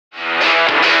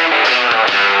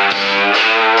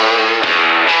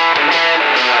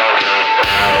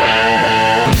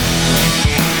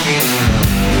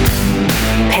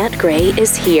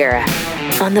is here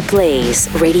on the Blaze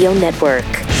Radio Network.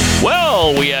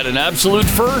 Well, we had an absolute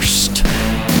first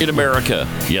in America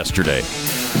yesterday.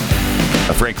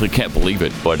 I frankly can't believe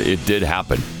it, but it did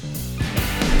happen.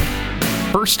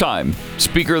 First time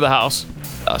Speaker of the House,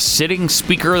 a sitting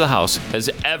Speaker of the House, has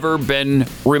ever been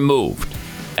removed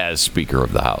as Speaker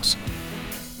of the House.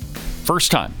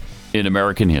 First time in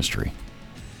American history.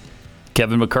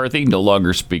 Kevin McCarthy, no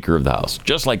longer Speaker of the House.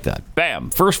 Just like that. Bam.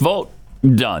 First vote.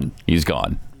 Done. He's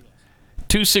gone.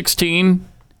 216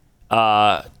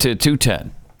 to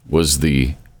 210 was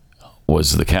the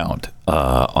count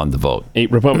on the vote.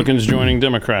 8 Republicans joining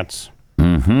Democrats.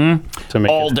 Mm-hmm.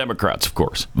 All Democrats, of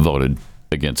course, voted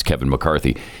against Kevin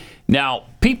McCarthy. Now,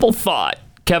 people thought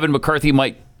Kevin McCarthy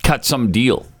might cut some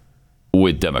deal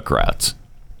with Democrats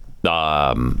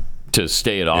to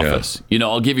stay in office. Yeah. You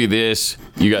know, I'll give you this.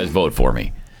 You guys vote for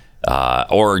me.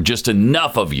 Or just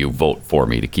enough of you vote for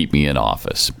me to keep me in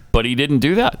office. But he didn't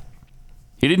do that.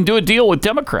 He didn't do a deal with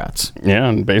Democrats. Yeah,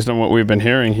 and based on what we've been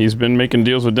hearing, he's been making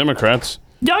deals with Democrats.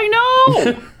 I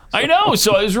know. I know.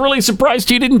 So I was really surprised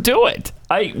he didn't do it.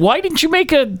 Why didn't you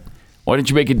make a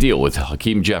deal with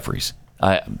Hakeem Jeffries?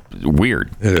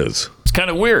 Weird. It is. It's kind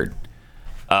of weird.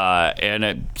 And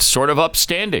it's sort of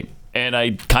upstanding. And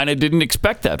I kind of didn't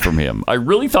expect that from him. I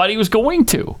really thought he was going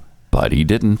to, but he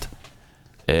didn't.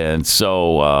 And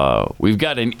so we've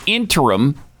got an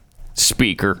interim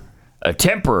speaker, a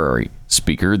temporary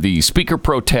speaker. The speaker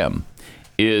pro tem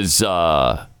is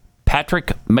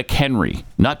Patrick McHenry,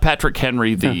 not Patrick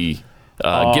Henry, the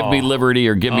give me liberty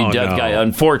or give me death guy.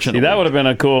 Unfortunately, see, that would have been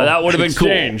a cool. That would have been cool.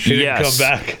 Yes, come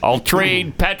back. I'll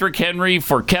trade Patrick Henry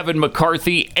for Kevin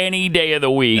McCarthy any day of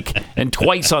the week and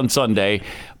twice on Sunday.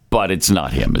 But it's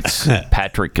not him. It's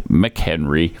Patrick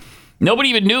McHenry. Nobody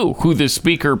even knew who the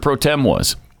speaker pro tem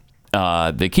was.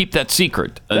 They keep that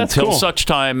secret until such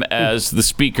time as the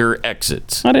speaker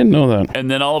exits. I didn't know that.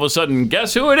 And then all of a sudden,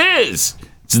 guess who it is?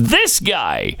 It's this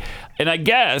guy. And I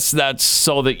guess that's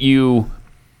so that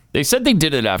they said they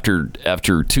did it after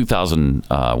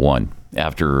 2001,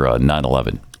 after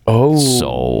 9/11. Oh.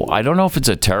 So I don't know if it's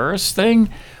a terrorist thing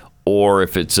or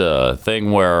if it's a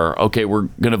thing where, okay, we're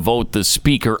going to vote the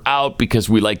speaker out because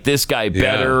we like this guy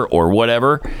better or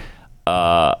whatever.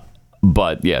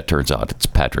 But, yeah, it turns out it's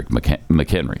Patrick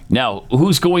McHenry. Now,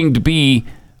 who's going to be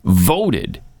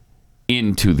voted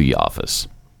into the office?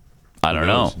 I don't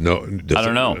know. I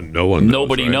don't know. No one knows.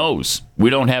 Nobody knows. We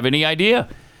don't have any idea.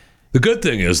 The good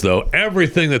thing is, though,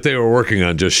 everything that they were working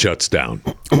on just shuts down.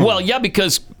 Well, yeah,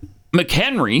 because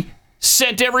McHenry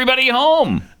sent everybody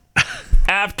home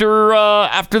after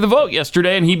the vote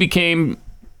yesterday, and he became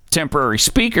temporary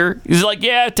speaker. He's like,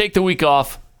 yeah, take the week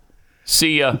off.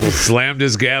 See ya. Slammed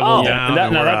his gavel down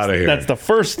and we're out of here. That's the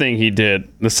first thing he did.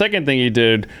 The second thing he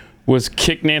did was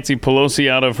kick Nancy Pelosi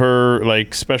out of her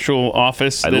special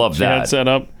office that she had set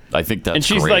up. I think that's And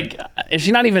she's great. is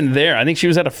she not even there? I think she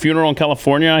was at a funeral in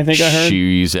California, I think I heard.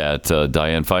 She's at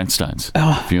Dianne Feinstein's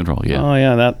funeral, yeah. Oh,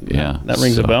 yeah, that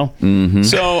rings a bell. Mm-hmm.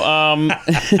 So,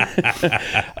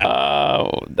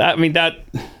 that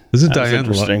isn't Dianne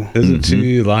interesting? Isn't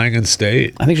she lying in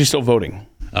state? I think she's still voting.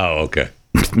 Oh, okay.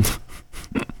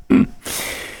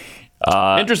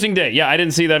 Interesting day. Yeah, I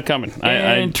didn't see that coming.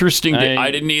 Interesting day. I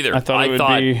didn't either. I thought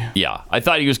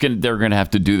he was going. They were going to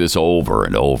have to do this over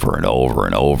and over and over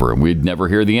and over, and we'd never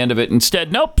hear the end of it.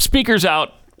 Instead, nope. Speaker's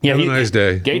out. Yeah, have a nice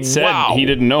day. Gates said he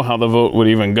didn't know how the vote would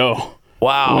even go.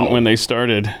 Wow. When they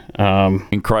started.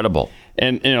 Incredible.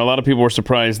 And a lot of people were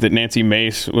surprised that Nancy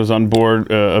Mace was on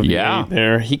board of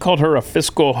there. He called her a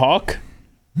fiscal hawk.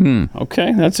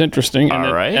 Okay, that's interesting.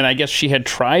 All right. And I guess she had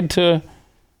tried to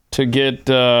get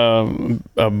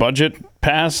a budget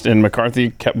passed, and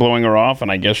McCarthy kept blowing her off,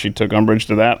 and I guess she took umbrage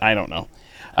to that. I don't know.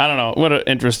 What an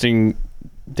interesting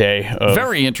day.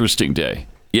 Very interesting day.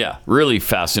 Yeah, really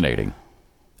fascinating.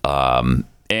 And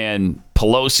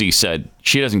Pelosi said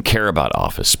she doesn't care about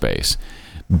office space,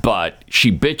 but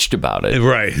she bitched about it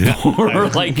for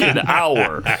like an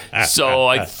hour. So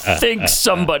I think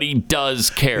somebody does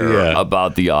care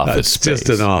about the office space. It's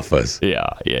just an office.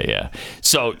 Yeah.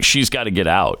 So she's got to get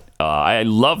out. I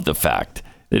love the fact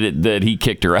that he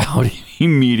kicked her out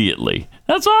immediately.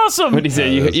 That's awesome. What did he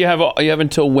say? You have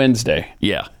until Wednesday.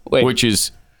 Yeah, which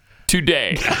is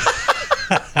today.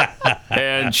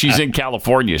 And she's in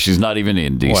California. She's not even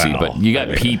in D.C., but you got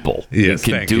people that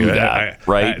can do that,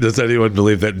 right? Does anyone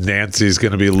believe that Nancy's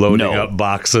going to be loading up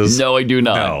boxes? No, I do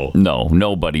not. No,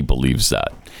 nobody believes that.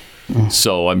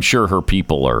 So I'm sure her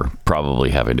people are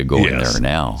probably having to go in there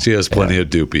now. She has plenty of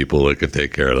do people that can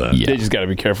take care of that. Yeah. They just got to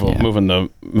be careful moving the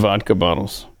vodka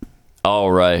bottles.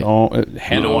 All right. You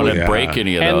don't want to break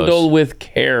any of those. Handle with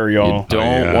care, y'all. You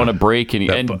don't want to break any.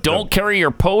 And don't carry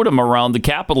your podium around the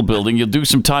Capitol building. You'll do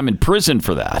some time in prison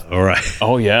for that. All right.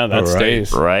 Oh, yeah, that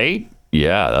stays. Right?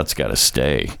 Yeah, that's got to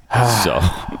stay. So,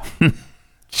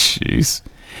 jeez.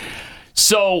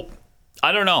 So,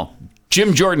 I don't know.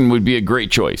 Jim Jordan would be a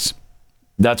great choice.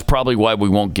 That's probably why we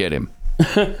won't get him.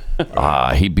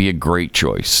 He'd be a great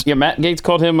choice. Yeah, Matt Gaetz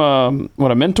called him,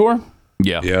 a mentor?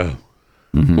 Yeah. Yeah.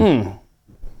 Mm-hmm.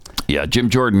 Yeah, Jim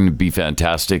Jordan would be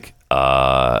fantastic.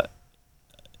 Let's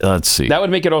see. That would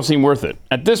make it all seem worth it.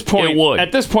 At this point, It would.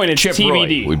 At this point, it's Chip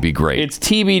TBD. Roy would be great. It's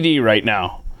TBD right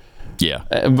now. Yeah.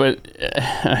 But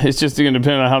it's just going to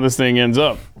depend on how this thing ends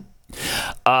up.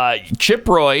 Chip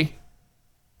Roy,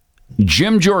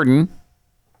 Jim Jordan,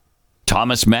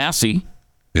 Thomas Massey.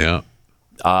 Yeah.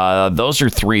 Those are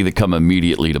three that come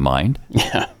immediately to mind.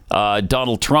 Yeah.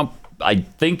 Donald Trump, I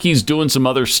think he's doing some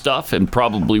other stuff and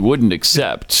probably wouldn't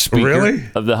accept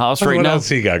Speaker of the House right now. What else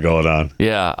he got going on?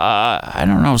 Yeah, I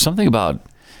don't know. Something about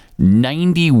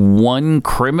 91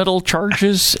 criminal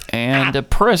charges and a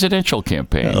presidential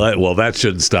campaign. Well, that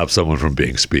shouldn't stop someone from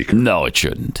being Speaker. No, it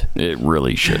shouldn't. It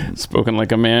really shouldn't. Spoken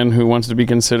like a man who wants to be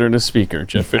considered a speaker,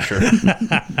 Jeff Fisher.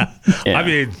 Yeah. I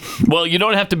mean, well, you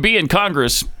don't have to be in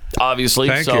Congress, obviously.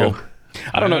 Thank so you.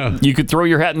 I don't know. You could throw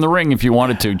your hat in the ring if you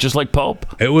wanted to, just like Pope.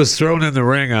 It was thrown in the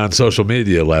ring on social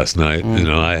media last night. You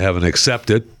know, I haven't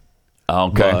accepted.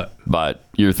 Okay, but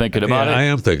you're thinking about it? I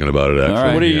am thinking about it, actually. All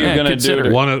right. What are you Yeah, going to consider do?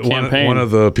 it. One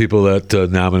of the people that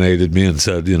nominated me and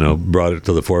said, brought it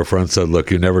to the forefront, said,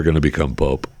 look, you're never going to become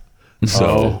Pope.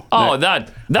 So, that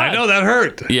I know that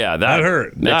hurt. Yeah, that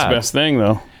hurt. Next best thing,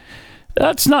 though.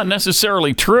 That's not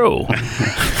necessarily true.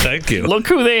 Thank you. Look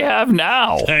who they have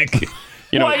now. Thank you.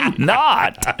 Why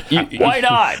not? Why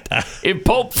not? If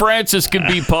Pope Francis could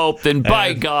be Pope, then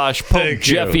by gosh, Pope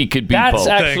Jeffy could be That's Pope.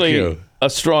 actually a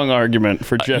strong argument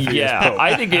for Jeffy as Pope.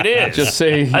 I think it is. Just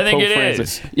say I think Pope it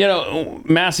Francis. is.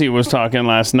 Massey was talking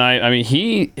last night. I mean,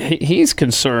 he's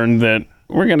concerned that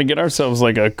we're going to get ourselves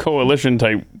like a coalition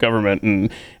type government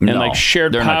and like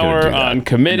shared they're not gonna power do that. on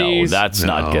committees. No, that's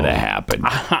not going to happen.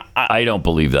 I don't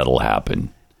believe that'll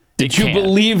happen. Did you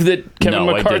believe that Kevin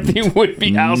McCarthy would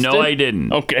be ousted? No, I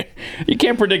didn't. Okay. You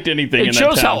can't predict anything in It that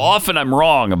shows town. how often I'm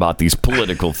wrong about these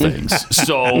political things.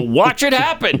 So watch it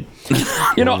happen.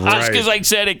 Just because I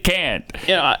said it can't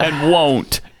and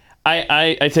won't.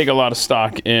 I take a lot of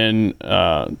stock in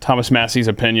Thomas Massey's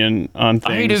opinion on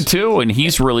things. I do too, and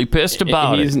he's really pissed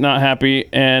about it. He's not happy,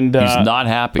 and he's not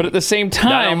happy. But at the same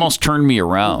time, that almost turned me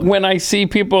around. When I see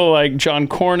people like John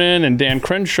Cornyn and Dan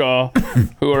Crenshaw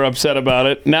who are upset about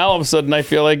it, now all of a sudden I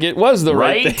feel like it was the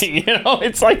right thing.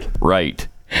 It's like right.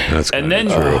 That's and then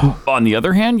true. On the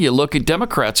other hand, you look at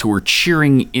Democrats who were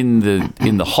cheering in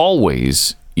the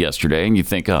hallways yesterday, and you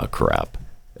think, oh crap.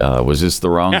 Was this the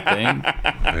wrong thing?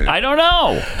 I don't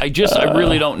know. I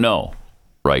really don't know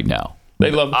right now. They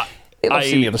love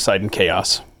seeing the other side in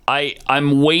chaos.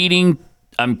 I'm waiting.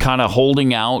 I'm kind of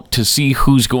holding out to see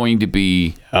who's going to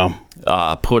be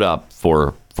put up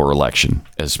for election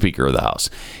as Speaker of the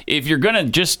House. If you're going to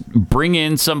just bring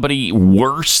in somebody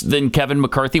worse than Kevin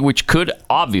McCarthy, which could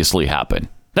obviously happen,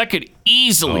 that could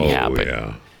easily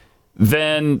happen,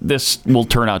 then this will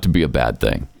turn out to be a bad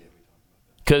thing.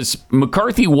 Because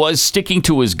McCarthy was sticking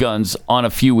to his guns on a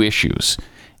few issues,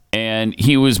 and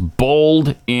he was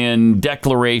bold in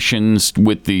declarations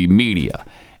with the media.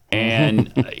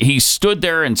 And he stood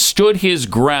there and stood his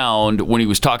ground when he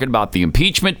was talking about the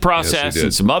impeachment process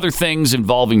and some other things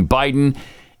involving Biden,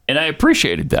 and I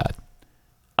appreciated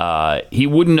that. He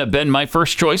wouldn't have been my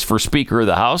first choice for Speaker of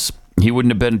the House. He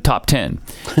wouldn't have been top 10.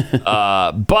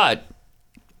 But...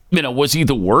 was he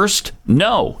the worst?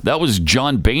 No, that was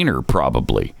John Boehner,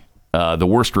 probably the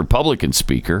worst Republican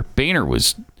speaker. Boehner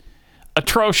was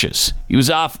atrocious. He was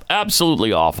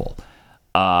absolutely awful.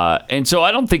 And so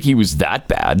I don't think he was that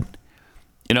bad.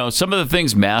 Some of the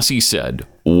things Massey said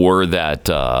were that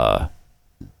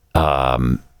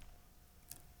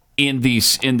in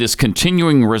this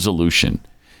continuing resolution,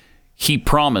 he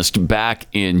promised back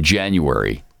in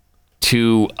January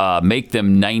to make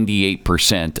them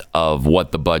 98% of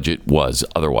what the budget was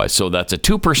otherwise. So that's a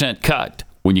 2% cut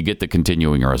when you get the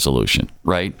continuing resolution,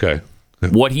 right? Okay.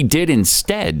 What he did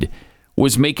instead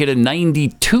was make it a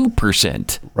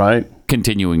 92%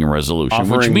 continuing resolution,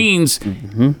 which means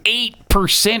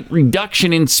 8%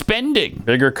 reduction in spending.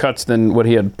 Bigger cuts than what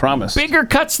he had promised. Bigger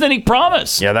cuts than he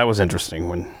promised. Yeah, that was interesting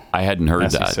when I hadn't heard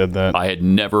Massey that. said that. I had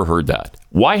never heard that.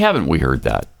 Why haven't we heard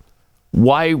that?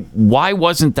 Why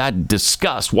wasn't that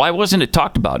discussed? Why wasn't it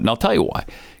talked about? And I'll tell you why.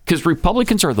 Because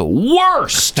Republicans are the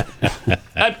worst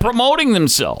at promoting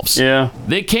themselves. Yeah.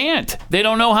 They can't. They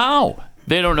don't know how.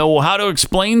 They don't know how to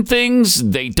explain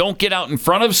things. They don't get out in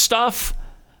front of stuff.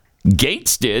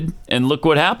 Gates did, and look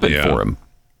what happened for him.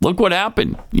 Look what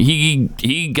happened.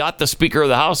 He got the Speaker of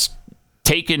the House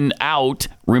taken out,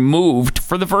 removed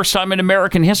for the first time in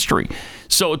American history.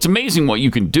 So it's amazing what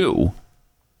you can do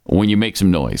when you make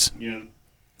some noise. Yeah.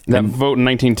 That vote in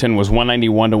 1910 was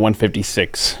 191 to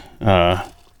 156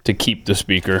 to keep the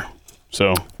Speaker.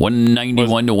 So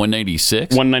 191 to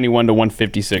 196? 191 to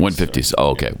 156. 156. Oh,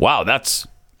 okay. Wow,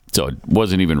 so it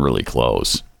wasn't even really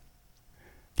close.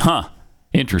 Huh.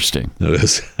 Interesting.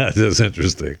 That is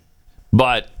interesting.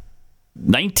 But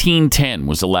 1910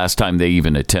 was the last time they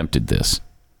even attempted this.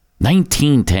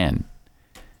 1910.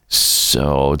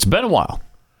 So it's been a while.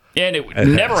 And it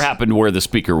never happened where the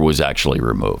Speaker was actually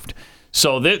removed.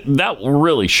 So that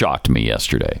really shocked me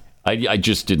yesterday. I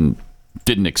just didn't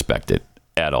expect it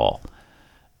at all.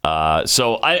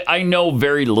 So I know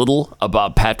very little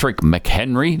about Patrick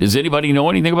McHenry. Does anybody know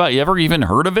anything about it? You ever even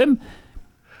heard of him?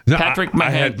 No, Patrick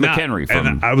McHenry.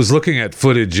 And I was looking at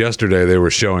footage yesterday. They were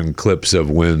showing clips of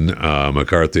when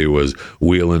McCarthy was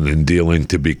wheeling and dealing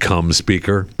to become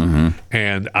Speaker. Mm-hmm.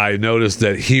 And I noticed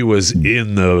that he was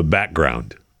in the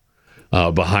background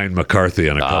behind McCarthy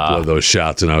on a couple of those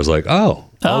shots. And I was like, oh.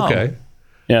 Okay.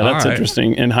 Yeah, that's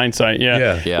interesting in hindsight.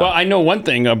 Yeah. Well, I know one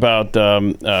thing about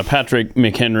Patrick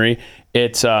McHenry.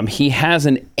 It's he has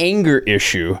an anger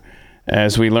issue,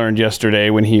 as we learned yesterday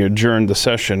when he adjourned the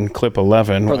session, clip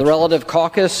 11. For the relative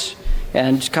caucus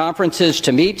and conferences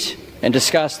to meet and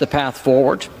discuss the path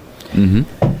forward.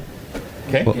 Mm-hmm.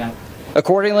 Okay. Well,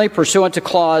 accordingly, pursuant to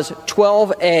Clause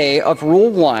 12A of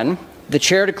Rule 1, the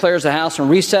chair declares the House in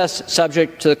recess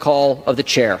subject to the call of the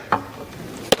chair.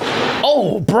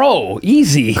 Oh, bro,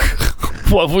 easy.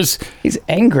 He's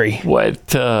angry.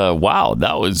 Wow,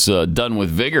 that was done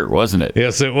with vigor, wasn't it?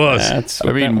 Yes, it was.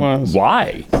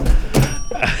 Why?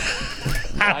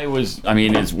 Was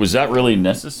that really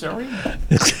necessary?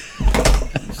 Let's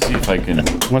see if I can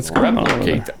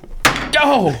replicate that.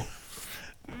 Go!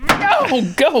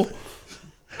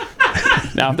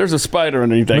 Now, if there's a spider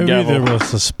underneath that gavel, there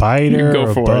was a spider or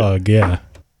a bug. Yeah.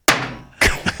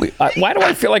 Why do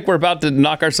I feel like we're about to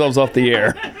knock ourselves off the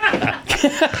air?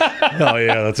 Oh,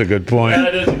 yeah, that's a good point.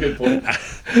 That is a good point. I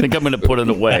think I'm going to put it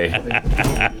away.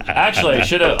 Actually, I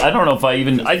should have. I don't know if I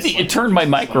think it turned my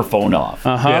microphone off.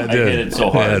 Yeah, I hit it so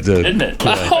hard. Yeah, it did. Didn't it?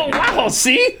 Oh, wow,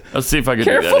 see? Let's see if I can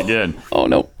Careful. do that again. Oh,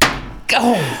 no.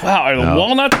 Oh, wow. Are the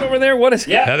walnuts over there? What is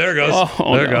Yeah. Yeah, there it goes.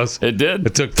 There it goes. It did.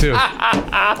 It took two.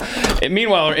 And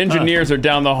meanwhile, our engineers are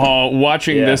down the hall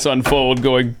watching this unfold,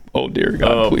 going, "Oh dear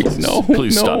God, please no,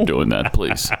 please no. stop doing that,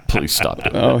 please stop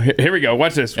doing that." Oh, here we go.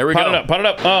 Watch this. Here we go. Pot it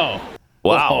up. Oh,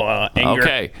 wow. Anger.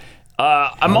 Okay.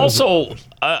 I'm also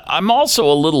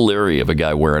a little leery of a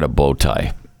guy wearing a bow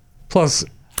tie. Plus,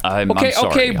 I'm sorry.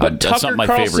 Okay, but that's Tucker not my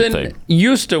favorite Carlson thing.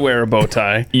 used to wear a bow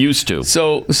tie. Used to.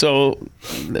 So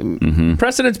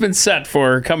precedent's been set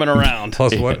for coming around.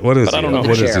 plus what is he? I don't know.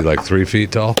 What is he, like 3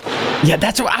 feet tall? Yeah,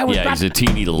 that's what I was. Yeah, he's a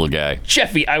teeny little guy.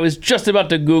 Jeffy, I was just about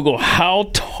to Google how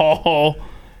tall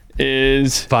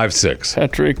is 5'6".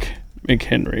 Patrick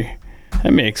McHenry.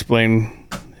 Let me explain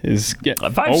his.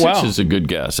 5'6" is a good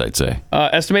guess, I'd say.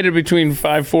 Estimated between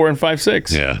 5'4" and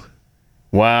 5'6". Yeah.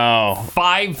 Wow.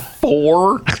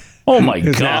 5'4"? Oh my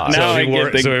God! Now I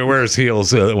get the- So he wears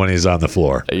heels when he's on the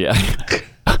floor. Yeah.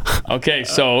 Okay,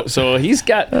 so he's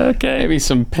got maybe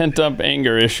some pent up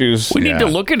anger issues. We need to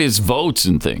look at his votes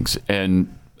and things,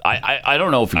 and I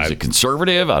don't know if he's a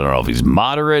conservative. I don't know if he's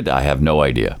moderate. I have no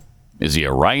idea. Is he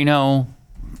a rhino?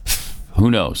 Who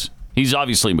knows? He's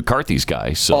obviously McCarthy's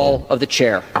guy. So Call of the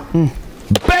chair.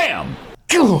 bam!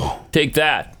 Take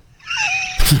that.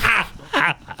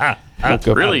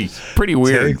 Really pretty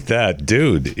weird. Take that,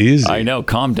 dude. Easy. I know.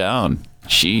 Calm down.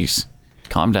 Jeez.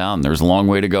 Calm down. There's a long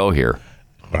way to go here.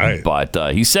 Right.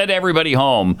 But he sent everybody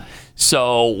home,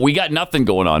 so we got nothing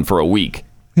going on for a week.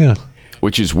 Yeah.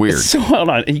 Which is weird. So hold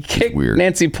on. He kicked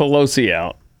Nancy Pelosi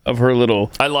out of her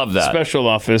little I love that. special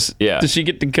office. Yeah. Does she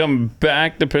get to come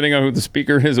back depending on who the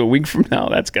speaker is a week from now?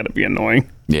 That's got to be annoying.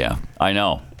 Yeah, I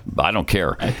know. I don't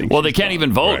care. think Well, they can't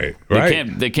even vote. Right.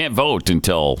 They can't vote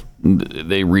until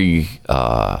they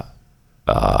But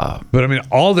I mean,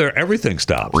 everything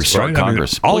stops. Restart right?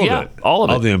 Congress. I mean, Well, yeah, all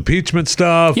of it. All the impeachment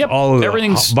stuff. Yep, All of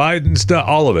everything's- the Biden stuff.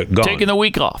 All of it gone. taking the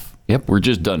week off. Yep, we're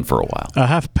just done for a while. I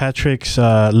have Patrick's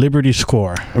Liberty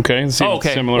score. Okay. Let's see if it's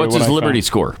Okay, similar what's to what his I Liberty found.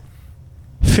 score?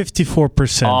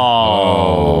 54%.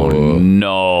 Oh,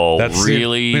 no. That's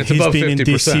really? It's He's above been 50%. in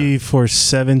D.C. for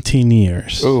 17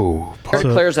 years. Ooh. Chair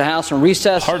declares the House in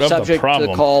recess, part of the subject to the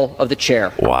problem. call of the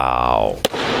chair. Wow.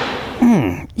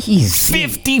 Easy.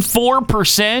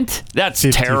 54%? That's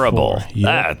 54, terrible.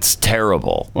 yeah. That's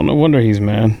terrible. Well, no wonder he's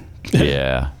mad.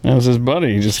 Yeah. That was his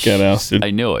buddy. He just got ousted.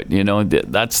 I knew it. You know,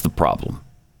 that's the problem.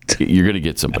 You're going to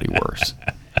get somebody worse.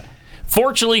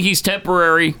 Fortunately, he's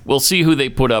temporary. We'll see who they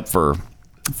put up for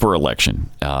election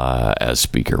as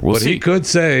speaker. We'll But see. he could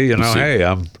say, see. hey,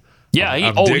 I'm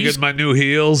he's digging my new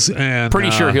heels, and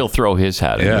pretty sure he'll throw his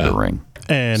hat into the ring.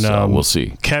 And So we'll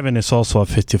see. Kevin is also at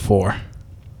 54.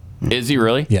 Is he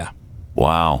really? Yeah.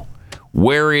 Wow.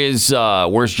 Where's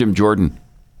Jim Jordan?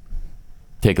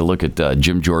 Take a look at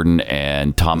Jim Jordan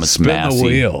and Thomas spin Massey. the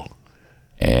wheel.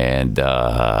 And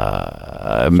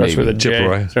Starts maybe with a J. Chip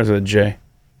Roy. Starts with a J.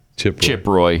 Chip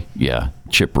Roy. Yeah,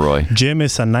 Chip Roy. Jim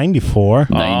is at 94.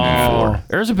 94.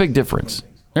 There's a big difference.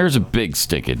 There's a big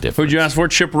stinking difference. Who'd you ask for?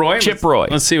 Chip Roy? Chip Roy.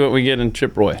 Let's see what we get in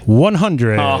Chip Roy.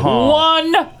 100.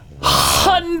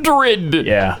 100.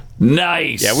 Yeah.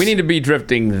 Nice. Yeah, we need to be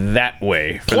drifting that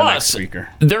way for the next Plus, speaker.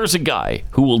 there's a guy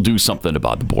who will do something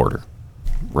about the border.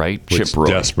 Right? Which Chip Roy.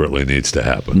 desperately needs to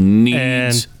happen. Needs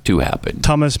And- to happen.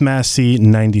 Thomas Massey,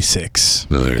 96.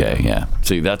 No, there you Okay, yeah.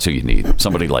 See, that's who you need.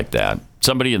 Somebody like that.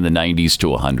 Somebody in the 90s to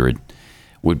 100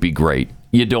 would be great.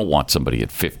 You don't want somebody at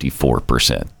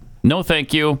 54%. No,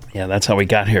 thank you. Yeah, that's how we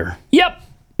got here. Yep.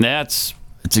 That's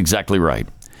exactly right.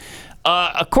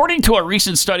 According to a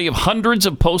recent study of hundreds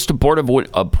of post-abortive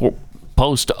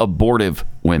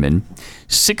women,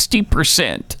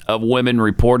 60% of women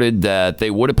reported that they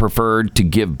would have preferred to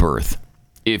give birth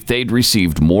if they'd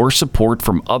received more support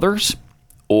from others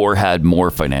or had more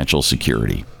financial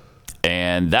security.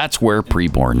 And that's where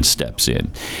preborn steps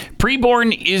in.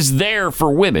 Preborn is there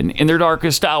for women in their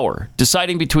darkest hour,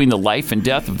 deciding between the life and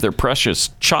death of their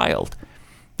precious child.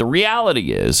 The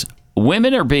reality is,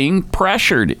 women are being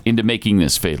pressured into making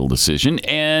this fatal decision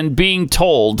and being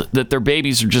told that their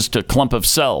babies are just a clump of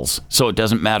cells, so it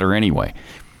doesn't matter anyway.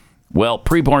 Well,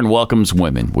 Preborn welcomes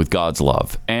women with God's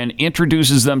love and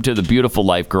introduces them to the beautiful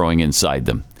life growing inside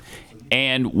them.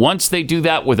 And once they do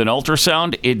that with an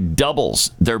ultrasound, it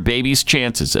doubles their baby's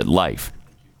chances at life.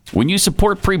 When you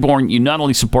support Preborn, you not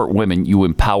only support women, you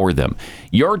empower them.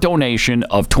 Your donation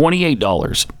of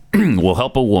 $28 will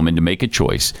help a woman to make a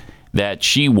choice that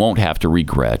she won't have to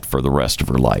regret for the rest of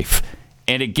her life.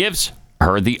 And it gives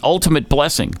her the ultimate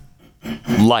blessing,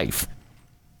 life.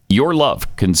 Your love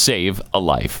can save a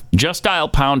life. Just dial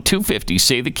pound 250,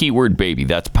 say the keyword baby.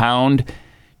 That's pound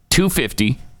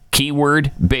 250,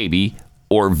 keyword baby,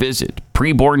 or visit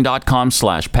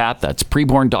preborn.com/Pat. That's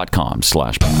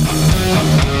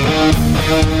preborn.com/Pat.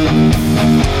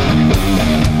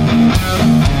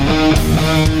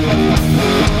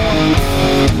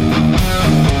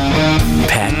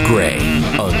 Pat Gray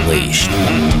Unleashed.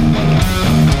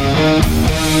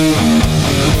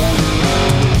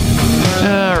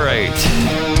 All right.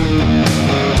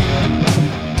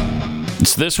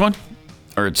 It's this one,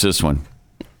 or it's this one?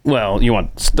 Well, you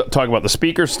want to talk about the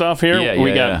speaker stuff here? Yeah,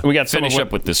 we got some finish of what,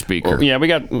 up with the speaker. Yeah, we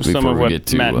got some Before of we what get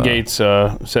to, Matt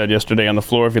Gaetz said yesterday on the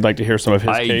floor. If you'd like to hear some of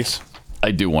his case, I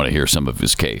do want to hear some of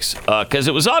his case because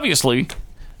it was obviously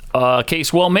a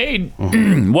case well made.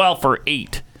 Well, for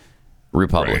 8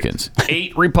 Republicans,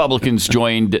 8 Republicans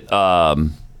joined,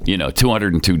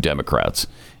 202 Democrats,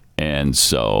 and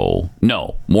so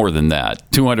no more than that,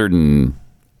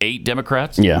 208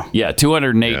 Democrats. Yeah,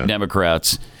 208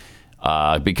 Democrats.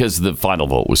 Because the final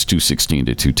vote was 216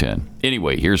 to 210.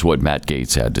 Anyway, here's what Matt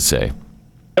Gaetz had to say.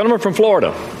 Gentleman from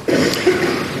Florida.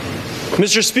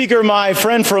 Mr. Speaker, my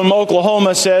friend from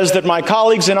Oklahoma says that my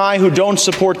colleagues and I who don't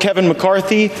support Kevin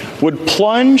McCarthy would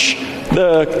plunge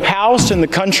the House and the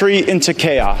country into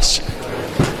chaos.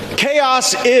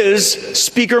 Chaos is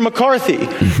Speaker McCarthy.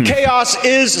 Chaos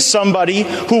is somebody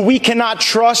who we cannot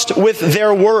trust with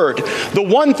their word. The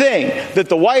one thing that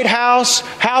the White House,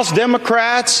 House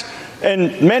Democrats,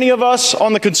 and many of us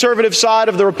on the conservative side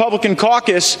of the Republican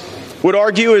caucus would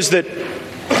argue is that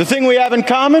the thing we have in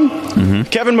common,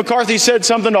 Kevin McCarthy said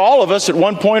something to all of us at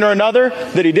one point or another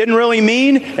that he didn't really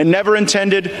mean and never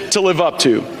intended to live up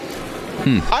to.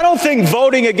 I don't think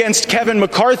voting against Kevin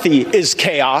McCarthy is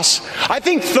chaos. I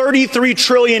think $33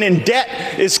 trillion in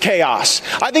debt is chaos.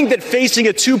 I think that facing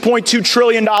a $2.2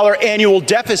 trillion annual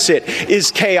deficit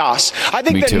is chaos. I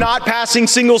think that not passing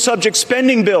single subject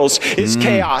spending bills is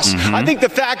chaos. I think the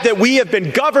fact that we have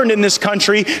been governed in this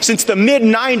country since the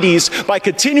mid-90s by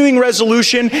continuing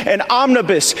resolution and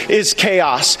omnibus is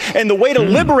chaos. And the way to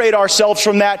liberate ourselves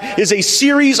from that is a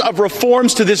series of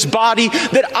reforms to this body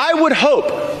that I would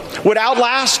hope would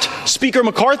outlast Speaker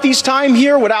McCarthy's time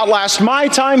here, would outlast my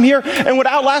time here, and would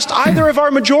outlast either of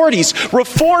our majorities.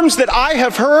 Reforms that I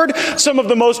have heard some of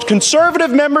the most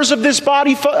conservative members of this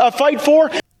body fight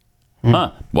for.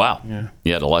 Wow. Yeah. He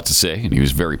had a lot to say, and he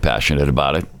was very passionate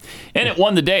about it. And it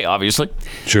won the day, obviously.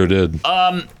 Sure did.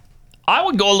 I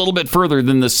would go a little bit further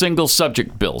than the single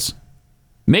subject bills.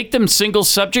 Make them single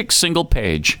subject, single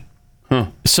page,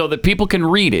 so that people can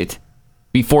read it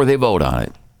before they vote on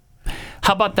it.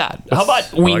 How about that? How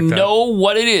about we know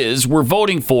what it is we're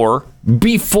voting for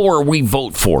before we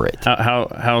vote for it?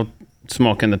 How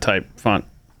small can the type font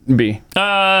be?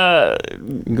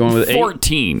 Going with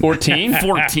 14. 14?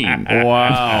 14.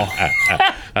 Wow.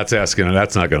 That's asking.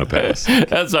 That's not going to pass.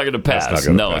 That's not going to pass.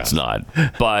 No, it's not.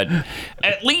 But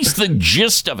at least the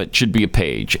gist of it should be a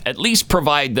page. At least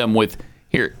provide them with,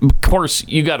 here, of course,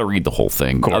 you got to read the whole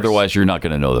thing. Otherwise, you're not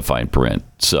going to know the fine print.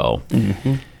 So,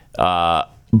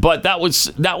 but that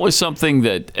was something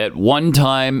that at one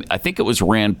time, I think it was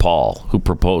Rand Paul who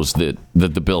proposed that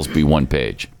the bills be one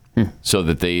page so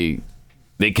that they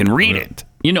can read it.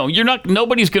 You know,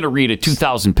 nobody's going to read a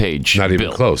 2,000-page Not even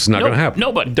bill. close. Not going to happen.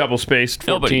 Nobody. Double-spaced,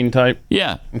 14 type?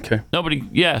 Yeah. Okay. Nobody.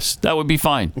 Yes, that would be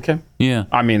fine. Okay. Yeah.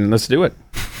 I mean, let's do it.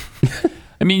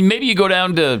 I mean, maybe you go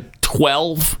down to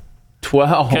 12.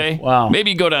 12. Okay. Wow. Maybe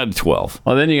you go down to 12.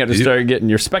 Well, then you got to start getting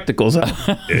your spectacles out.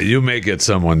 You may get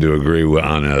someone to agree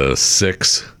on a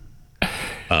 6,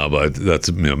 but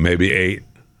that's maybe 8.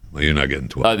 Well, you're not getting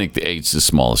 12. I think the 8's the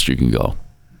smallest you can go.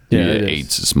 Yeah,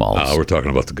 8's the smallest. We're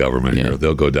talking about the government here.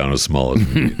 They'll go down as small as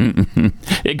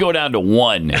It'd go down to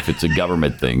 1 if it's a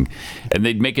government thing, and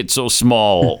they'd make it so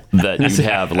small that you'd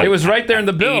have like it was right there in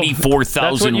the bill. 84,000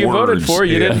 That's what you words. voted for.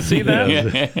 You didn't see that? It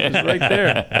was right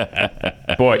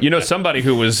there. Boy, somebody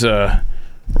who was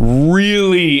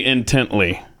really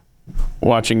intently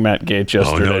watching Matt Gaetz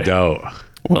yesterday. Oh, no doubt.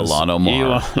 Ilhan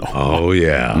Omar. Oh,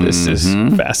 yeah. This is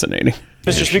fascinating.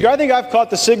 Mr. Speaker, I think I've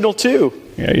caught the signal, too.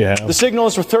 Yeah, you have. The signal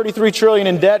is for $33 trillion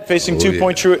in debt, facing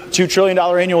 $2.2 trillion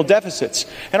annual deficits.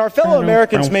 And our fellow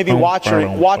Americans may be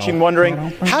watching, wondering,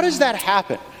 how does that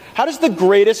happen? How does the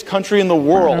greatest country in the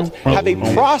world have a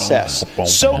process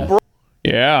so broad?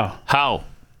 Yeah. How?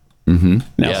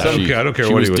 Yeah, I don't care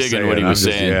what he was saying. What he was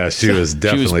saying. Yeah, she was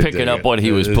definitely she was picking up what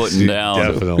he was putting down.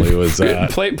 Definitely was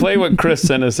that. Play what Chris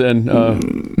sent us in,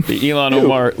 the Ilhan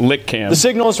Omar lick cam. The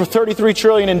signal is for $33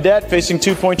 trillion in debt, facing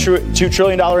 $2.2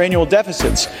 trillion annual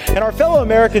deficits. And our fellow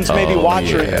Americans may be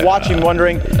watching,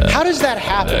 wondering, how does that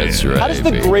happen? That's right, how does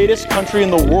the greatest country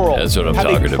in the world That's what I'm have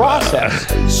talking a process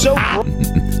so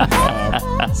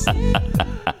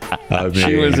I mean,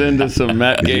 she was into some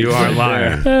Matt Gaetz. You are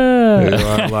lying. You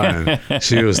are lying.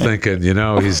 She was thinking,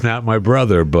 he's not my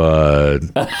brother, but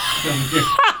He's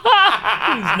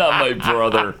not my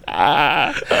brother.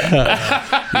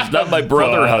 He's not my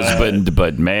brother husband,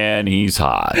 but man, he's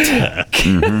hot.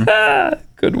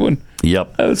 Good one.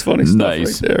 Yep. That was funny stuff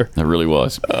Nice. right there. That really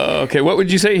was. Okay, what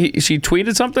would you say? She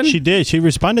tweeted something? She did. She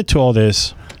responded to all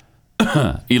this.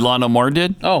 Ilhan Omar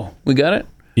did? Oh, we got it?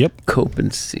 Yep. Cope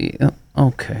and see.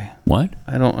 Okay. What?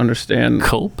 I don't understand.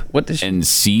 Cope? What did she... And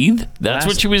seethe? That's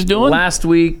what she was doing? Last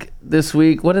week, this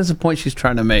week, what is the point she's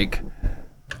trying to make?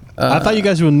 I thought you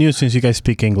guys were new since you guys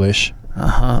speak English.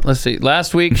 Let's see.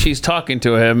 Last week, she's talking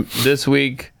to him. This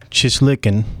week... She's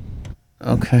licking.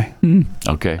 Okay.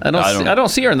 Okay. I don't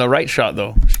see her in the right shot,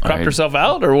 though. She cropped herself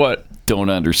out, or what? Don't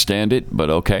understand it, but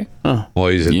okay.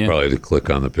 well, you said probably to click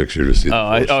on the picture to see.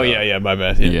 Yeah, my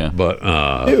bad. Yeah. But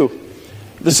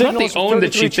The not the own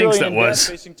that she thinks that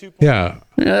was. yeah,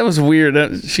 that was weird.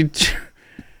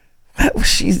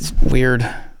 She's weird.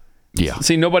 Yeah.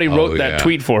 See, nobody wrote that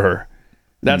tweet for her.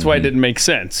 That's why it didn't make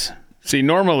sense. See,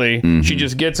 normally she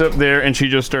just gets up there and she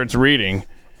just starts reading.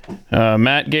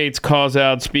 Matt Gaetz calls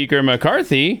out Speaker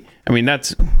McCarthy. I mean,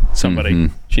 that's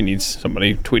somebody. She needs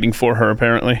somebody tweeting for her,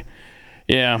 apparently.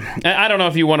 Yeah. I don't know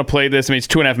if you want to play this. I mean, it's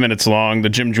 2.5 minutes long. The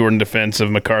Jim Jordan defense of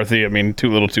McCarthy. I mean,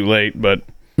 too little, too late, but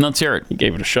let's hear it. He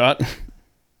gave it a shot.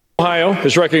 Ohio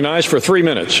is recognized for 3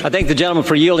 minutes. I thank the gentleman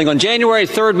for yielding. On January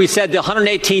 3rd, we said the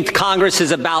 118th Congress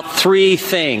is about 3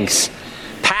 things: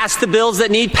 pass the bills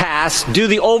that need passed, do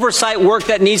the oversight work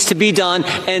that needs to be done,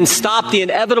 and stop the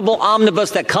inevitable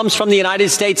omnibus that comes from the United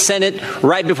States Senate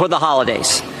right before the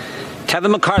holidays.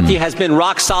 Kevin McCarthy has been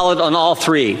rock solid on all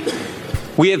three.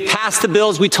 We have passed the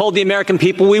bills we told the American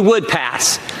people we would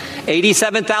pass.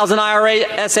 87,000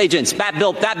 IRS agents, that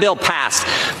bill passed.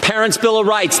 Parents' Bill of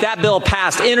Rights, that bill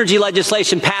passed. Energy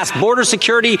legislation passed. Border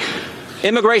security,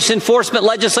 immigration enforcement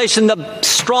legislation, the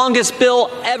strongest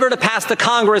bill ever to pass the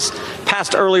Congress,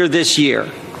 passed earlier this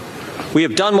year. We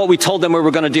have done what we told them we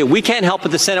were going to do. We can't help it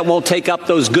the Senate won't take up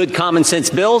those good common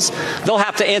sense bills. They'll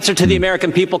have to answer to the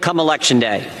American people come Election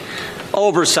Day.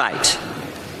 Oversight.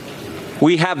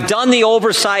 We have done the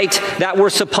oversight that we're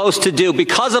supposed to do.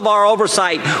 Because of our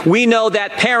oversight, we know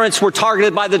that parents were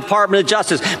targeted by the Department of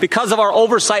Justice. Because of our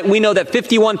oversight, we know that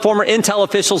 51 former intel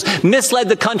officials misled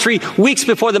the country weeks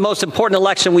before the most important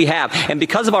election we have. And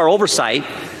because of our oversight,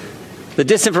 the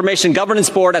Disinformation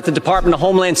Governance Board at the Department of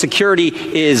Homeland Security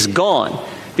is gone.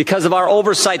 Because of our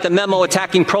oversight, the memo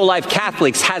attacking pro-life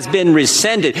Catholics has been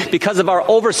rescinded. Because of our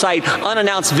oversight,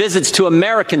 unannounced visits to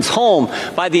Americans' home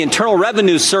by the Internal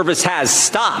Revenue Service has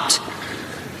stopped.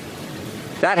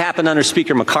 That happened under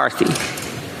Speaker McCarthy.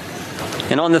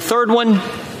 And on the third one,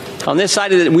 on this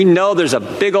side of it, we know there's a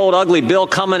big old ugly bill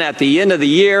coming at the end of the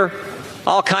year,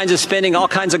 all kinds of spending, all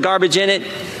kinds of garbage in it.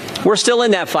 We're still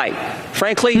in that fight.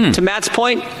 Frankly, to Matt's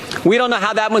point, we don't know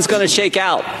how that one's going to shake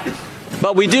out.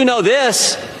 But we do know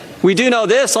this. We do know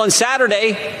this. On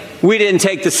Saturday, we didn't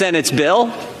take the Senate's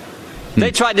bill. They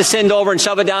tried to send over and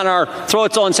shove it down our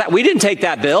throats on Saturday. We didn't take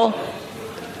that bill.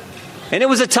 And it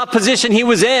was a tough position he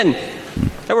was in.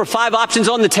 There were 5 options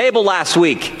on the table last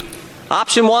week.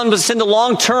 Option 1 was to send a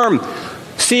long-term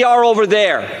CR over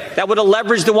there that would have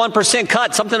leveraged the 1%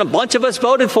 cut, something a bunch of us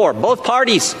voted for, both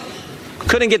parties.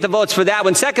 Couldn't get the votes for that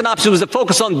one. Second option was to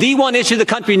focus on the one issue the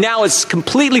country now is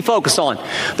completely focused on,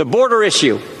 the border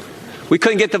issue. We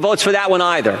couldn't get the votes for that one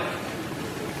either.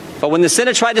 But when the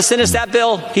Senate tried to send us that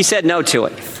bill, he said no to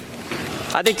it.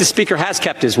 I think the Speaker has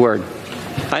kept his word.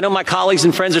 I know my colleagues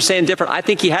and friends are saying different. I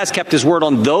think he has kept his word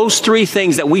on those 3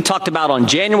 things that we talked about on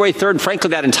January 3rd, and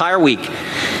frankly, that entire week.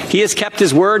 He has kept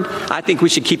his word. I think we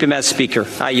should keep him as Speaker.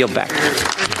 I yield back.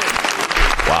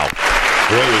 Wow.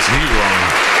 Boy, was he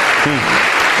wrong.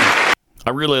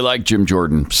 I really like Jim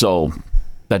Jordan, so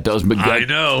that does. I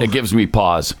know it gives me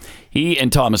pause. He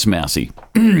and Thomas Massey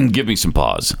give me some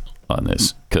pause on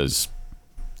this because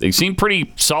they seem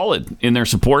pretty solid in their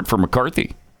support for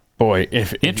McCarthy. Boy,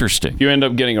 if interesting, if you end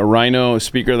up getting a rhino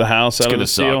Speaker of the House out of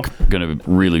this deal, going to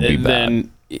really be bad.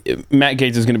 Then Matt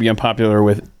Gaetz is going to be unpopular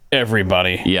with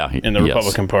everybody. In the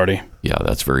Republican Party. Yeah,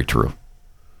 that's very true.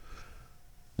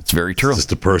 It's very true. It's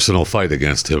just a personal fight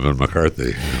against him and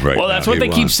McCarthy. Right. Well, that's what they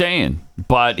keep saying,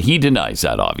 but he denies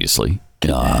that. Obviously,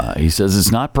 he says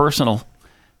it's not personal.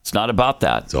 It's not about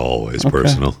that. It's always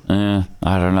personal. I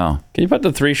don't know. Can you put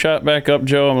the 3-shot back up,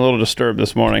 Joe? I'm a little disturbed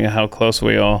this morning at how close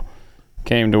we all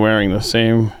came to wearing the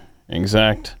same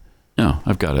exact. No,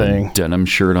 I've got a denim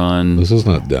shirt on. This is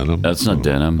not denim. That's not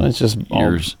denim. It's just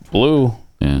all blue.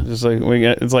 Yeah. Just like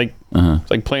it's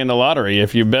like playing the lottery.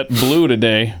 If you bet blue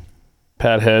today,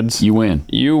 Pat Heads, you win.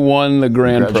 You won the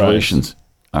grand prize. Congratulations.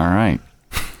 All right.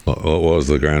 What was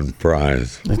the grand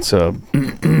prize? It's a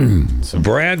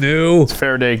brand new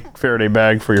Faraday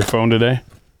bag for your phone today.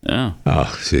 Yeah.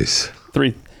 Oh, jeez.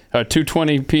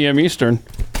 2:20 p.m. Eastern.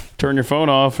 Turn your phone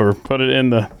off or put it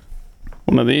in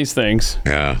one of these things.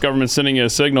 Yeah. Government's sending you a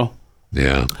signal.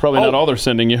 Yeah. Probably not all they're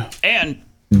sending you. And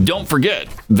don't forget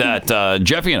that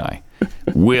Jeffy and I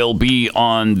will be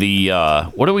on the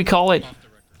what do we call it?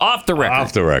 Off the record.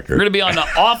 Off the record. We're going to be on the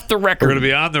off the record. We're going to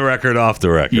be on the record, off the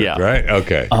record. Yeah. Right?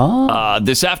 Okay.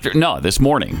 This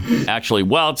morning. Actually,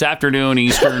 well, it's afternoon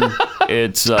Eastern.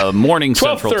 It's morning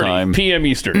Central Time. 12:30 p.m.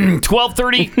 Eastern.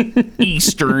 12:30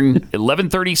 Eastern,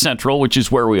 11:30 Central, which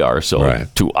is where we are. So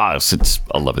to us, it's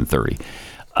 11:30.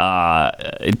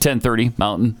 10:30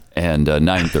 Mountain and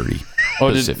 9:30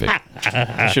 Pacific.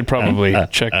 I should probably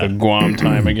check the Guam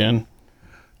time again.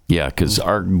 Yeah, because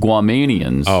our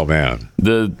Guamanians. Oh, man.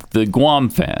 The Guam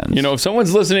fans. You know, if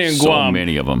someone's listening in Guam, so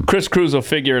many of them. Chris Cruz will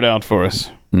figure it out for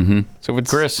us. Mm-hmm. So if it's,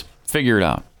 Chris, figure it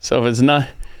out. So if it's not,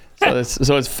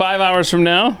 so it's 5 hours from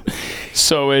now.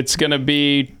 So it's going to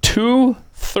be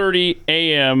 2:30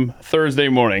 a.m. Thursday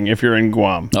morning if you're in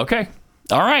Guam. Okay.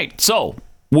 All right. So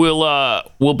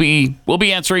we'll be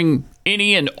answering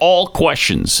any and all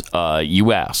questions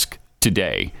you ask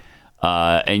today.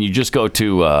 And you just go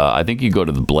to, I think you go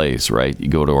to the Blaze, right? You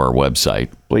go to our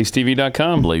website.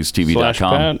 BlazeTV.com.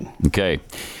 BlazeTV.com. Okay.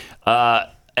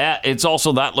 It's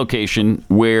also that location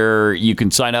where you can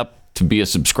sign up to be a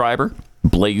subscriber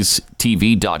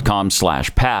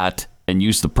blazetv.com/Pat and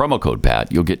use the promo code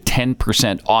Pat. You'll get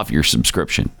 10% off your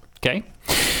subscription. Okay?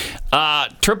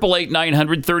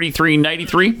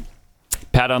 888-900-3393.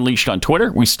 Pat Unleashed on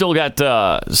Twitter. We still got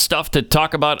stuff to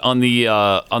talk about on the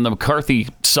McCarthy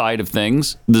side of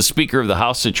things, the Speaker of the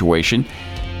House situation,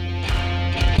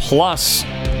 plus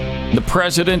the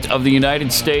President of the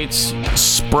United States,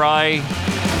 spry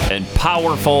and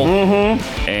powerful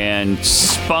and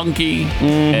spunky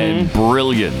and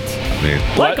brilliant.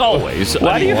 Like always.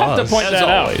 Why do you have to point that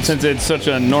always. out, since it's such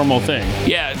a normal thing?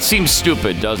 Yeah, it seems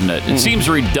stupid, doesn't it? It seems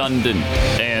redundant,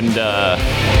 and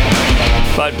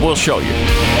but we'll show you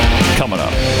coming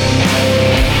up.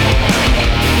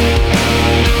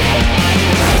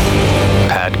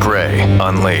 Pat Gray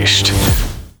Unleashed.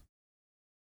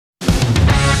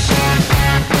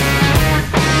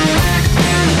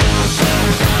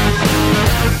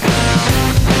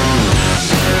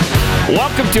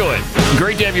 Welcome to it.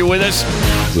 Great to have you with us.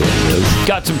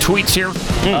 Got some tweets here.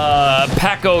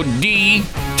 Paco D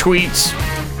tweets,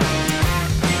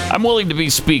 I'm willing to be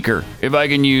speaker if I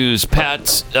can use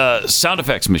Pat's sound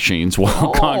effects machines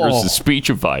while Congress is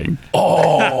speechifying.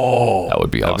 That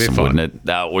would be awesome, wouldn't it?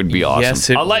 That would be awesome. Yes,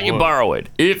 it I'll let you borrow it.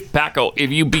 If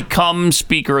you become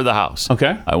Speaker of the House,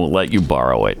 okay, I will let you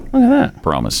borrow it. Look at that.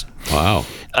 Promise. Wow.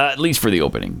 At least for the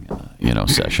opening,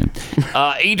 session.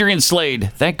 Adrian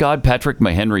Slade, thank God Patrick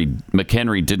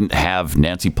McHenry didn't have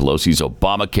Nancy Pelosi's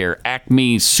Obamacare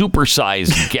Acme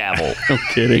supersized gavel. No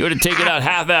kidding. He would have taken out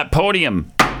half that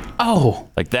podium. Oh.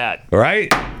 Like that. Right?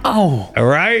 Oh. All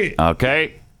right.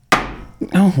 Okay.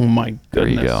 Oh, my goodness. There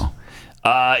you go.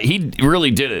 He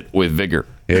really did it with vigor.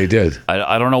 Yeah, he did.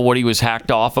 I don't know what he was hacked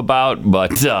off about,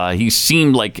 but he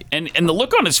seemed like, and the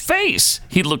look on his face,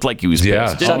 he looked like he was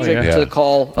pissed. Subject to the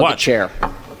call of the chair.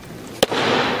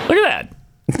 Look at that.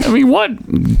 I mean,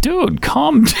 what? Dude,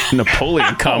 calm down.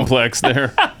 Napoleon complex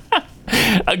there.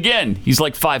 Again, he's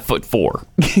like 5'4".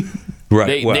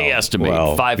 Right. They estimate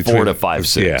 5'4" to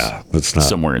 5'6". Yeah, that's not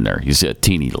somewhere in there. He's a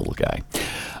teeny little guy.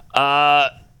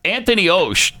 Anthony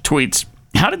Osh tweets,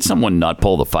 how did someone not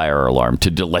pull the fire alarm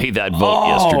to delay that vote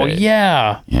yesterday? Oh,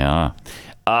 yeah. Yeah.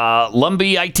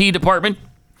 Lumbee IT department.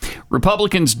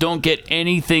 Republicans don't get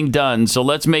anything done, so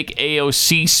let's make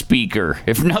AOC speaker.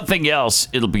 If nothing else,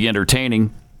 it'll be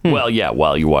entertaining. Well, yeah,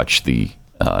 while you watch the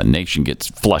nation gets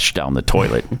flushed down the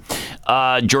toilet.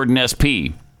 Jordan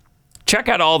SP. Check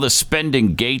out all the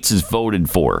spending Gates has voted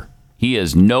for. He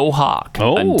has no hawk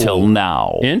until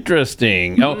now.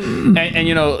 Interesting. Oh,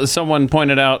 and someone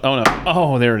pointed out. Oh no.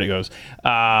 Oh, there it goes.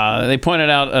 They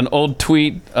pointed out an old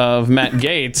tweet of Matt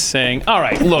Gaetz saying, "All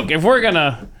right, look, if we're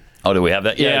gonna." Oh, do we have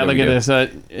that? Yeah, look at this.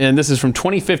 And this is from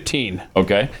 2015.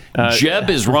 Okay. Jeb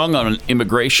is wrong on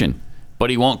immigration, but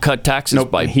he won't cut taxes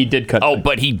he did cut. Oh,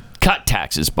 but he cut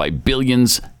taxes by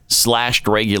billions, slashed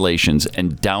regulations,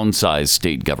 and downsized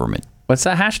state government. What's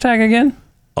that hashtag again?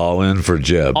 All in for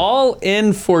Jeb. All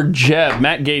in for Jeb.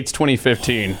 Matt Gaetz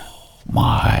 2015.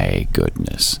 My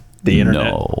goodness. The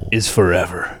internet is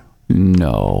forever.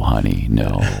 No, honey,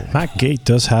 no. Matt Gaetz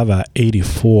does have a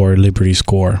 84 Liberty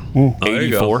score.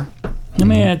 84? I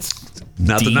mean, it's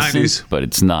not decent, the 90s. but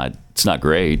it's not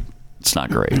great. It's not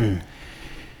great.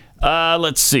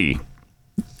 Let's see.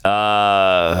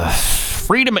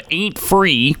 Freedom Ain't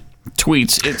Free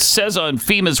tweets, it says on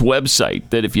FEMA's website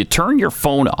that if you turn your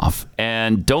phone off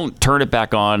and don't turn it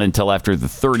back on until after the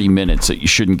 30 minutes, that you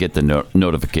shouldn't get the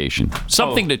notification.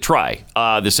 Something to try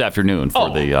this afternoon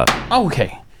for the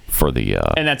okay. For the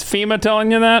and that's FEMA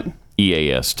telling you that?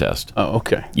 EAS test. Oh,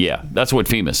 okay. Yeah, that's what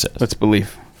FEMA says. Let's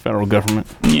believe federal government.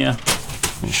 Yeah,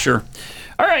 sure.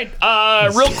 All right,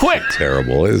 real quick.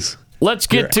 Terrible is. Let's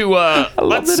get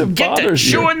to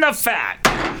chewing the fat.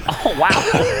 Oh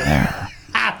wow.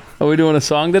 Are we doing a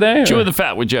song today? Chewing the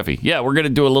Fat with Jeffy. Yeah, we're going to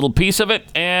do a little piece of it,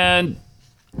 and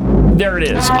there it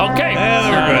is. Okay.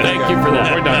 Thank you for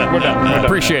that. We're done.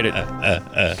 Appreciate it. I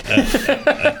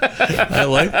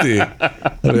like the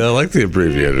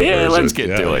abbreviated version. Yeah, let's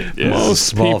get to it. Yeah. Most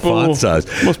small font size.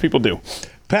 Most people do.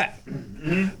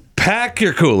 Pack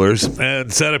your coolers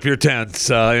and set up your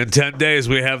tents. In 10 days,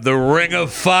 we have the Ring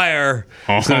of Fire.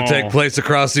 It's going to take place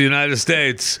across the United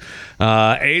States.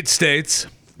 8 states.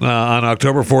 On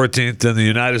October 14th in the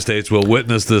United States, will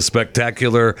witness the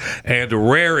spectacular and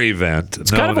rare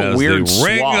event known as the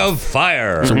Ring of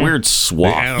Fire. It's a weird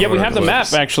swath. Yeah, we have the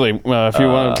map, actually, if you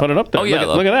want to put it up there. Oh, yeah.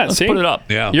 Look at that. Let's see? put it up.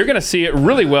 Yeah. You're going to see it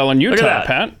really well in Utah,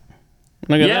 Pat.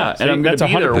 Look at Yeah, that. and I'm going That's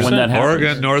to be there when 100%. that happens.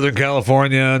 Oregon, Northern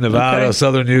California, Nevada, Okay.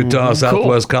 Southern Utah,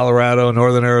 Southwest Colorado,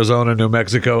 Northern Arizona, New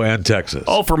Mexico, and Texas.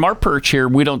 Oh, from our perch here,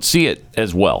 we don't see it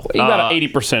as well. You got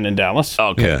 80% in Dallas.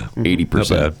 Okay, Yeah. 80%. Not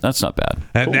bad. That's not bad.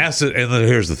 And NASA, and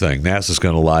here's the thing: NASA's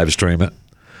going to live stream it,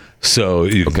 so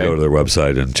you can go to their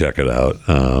website and check it out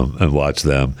and watch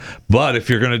them. But if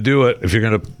you're going to do it, if you're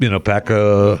going to pack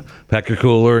your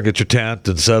cooler and get your tent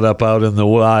and set up out in the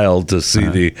wild to see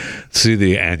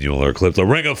the annular eclipse, the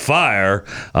Ring of Fire,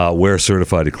 wear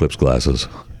certified eclipse glasses.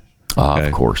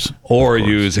 Of course. Or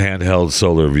use handheld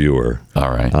solar viewer. All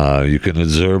right. You can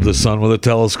observe the sun with a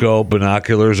telescope,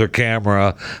 binoculars, or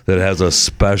camera that has a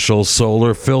special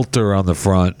solar filter on the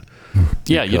front.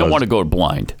 Yeah, you don't want to go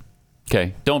blind.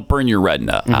 Okay, don't burn your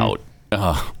retina out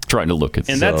trying to look at.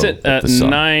 And that's it at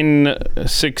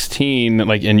 9:16,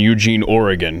 like in Eugene,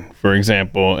 Oregon, for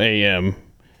example, a.m.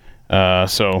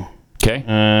 So okay.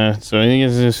 So I think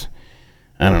it's just,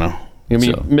 I don't know.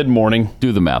 It'll be mid-morning.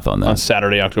 Do the math on that. On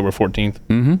Saturday, October 14th.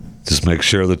 Mm-hmm. Just make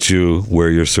sure that you wear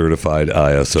your certified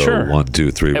ISO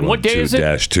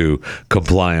 12312-2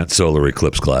 compliant solar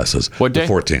eclipse glasses. What day?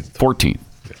 The 14th. 14th.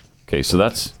 Okay, so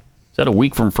is that a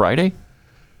week from Friday?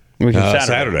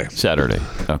 Saturday. Saturday.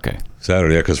 Okay.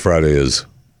 Saturday, because Friday is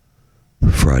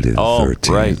Friday the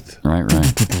 13th. Right.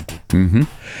 Mm-hmm.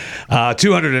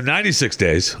 296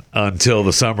 days until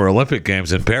the Summer Olympic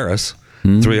Games in Paris.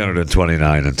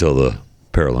 329 until the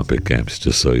Paralympic Games,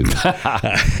 just so you know.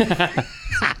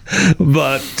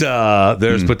 But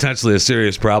there's potentially a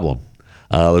serious problem.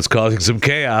 That's causing some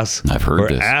chaos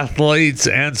for athletes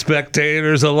and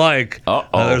spectators alike.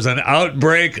 There's an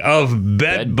outbreak of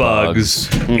bed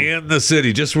bugs in the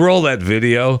city. Just roll that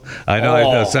video. I know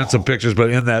I sent some pictures, but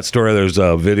in that story, there's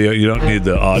a video. You don't need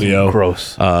the audio.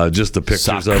 Gross. Just the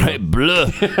pictures of it.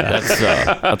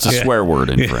 That's a swear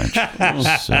word in French.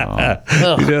 So.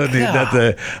 You don't need that.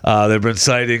 There have been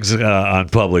sightings on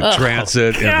public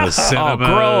transit, in the cinemas.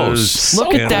 Gross.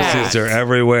 Look at that. They're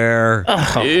everywhere.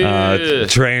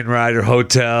 Train rider,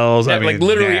 hotels. I mean, like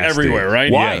literally nasty. everywhere,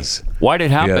 right? Why? Yes. Why did it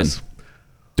happen? Yes.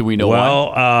 Do we know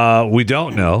why? We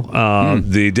don't know.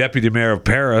 The deputy mayor of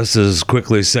Paris is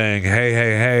quickly saying,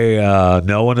 hey,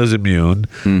 no one is immune.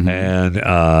 And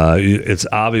it's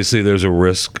obviously there's a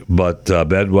risk, but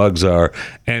bed bugs are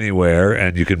anywhere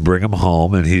and you can bring them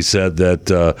home. And he said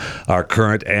that our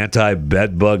current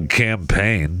anti-bed bug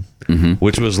campaign,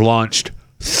 which was launched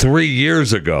 3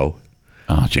 years ago,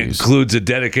 includes a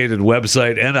dedicated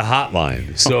website and a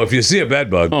hotline. So if you see a bed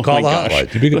bug, call the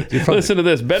hotline. Listen to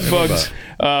this. Bed bugs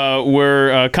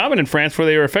were common in France where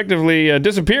they were effectively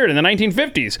disappeared in the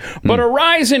 1950s. But a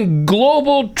rise in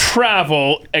global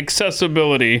travel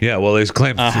accessibility. Yeah, well, he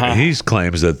claims that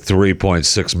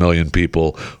 3.6 million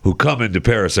people who come into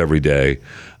Paris every day,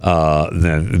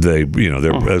 then they're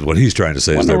what he's trying to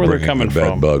say is they're bringing the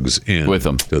bed bugs in with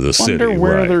them to the city. Wonder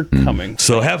where they're coming.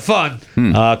 So have fun.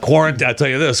 Quarantine. I tell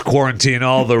you this: quarantine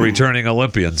all the returning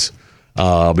Olympians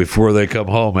before they come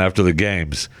home after the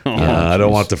games. I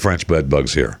don't want the French bed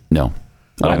bugs here. No.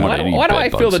 Why do I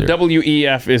feel the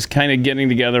WEF is kind of getting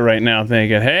together right now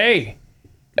thinking, hey,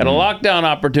 got a lockdown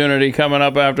opportunity coming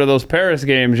up after those Paris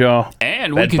games, y'all.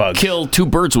 And we could kill two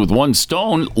birds with one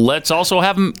stone. Let's also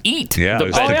have them eat the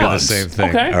bed thinking bugs. the same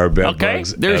thing. Are bed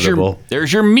bugs edible?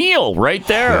 There's your meal right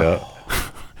there.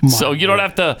 So you don't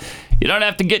have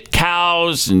to get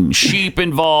cows and sheep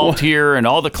involved here and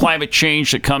all the climate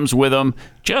change that comes with them.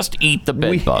 Just eat the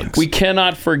bed bugs. We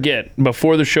cannot forget,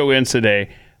 before the show ends today,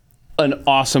 an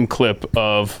awesome clip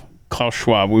of Klaus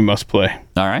Schwab we must play.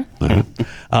 All right.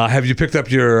 Have you picked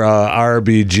up your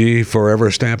RBG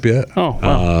Forever stamp yet? Oh,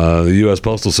 wow. The U.S.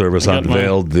 Postal Service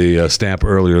unveiled the stamp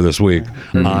earlier this week,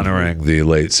 honoring the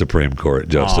late Supreme Court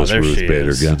Justice Ruth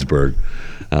Bader Ginsburg.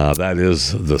 That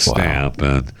is the stamp,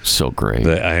 and so great.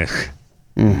 There's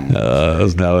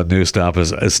now a new stamp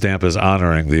is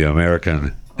honoring the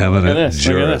American eminent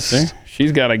jurist. Look at this.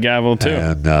 She's got a gavel too.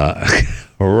 And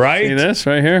right, see this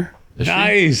right here?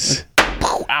 Nice.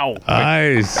 Wow.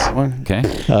 Nice. Okay.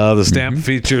 The stamp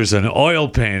features an oil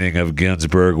painting of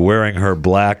Ginsburg wearing her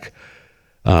black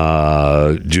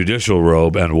judicial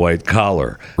robe and white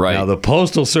collar. Right. Now, the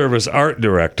Postal Service art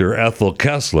director, Ethel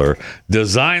Kessler,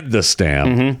 designed the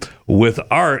stamp with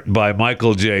art by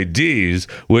Michael J. Dees,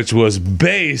 which was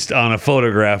based on a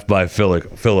photograph by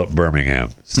Philip Birmingham.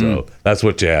 So that's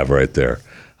what you have right there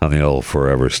on the old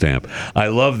Forever stamp. I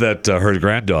love that her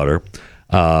granddaughter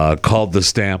called the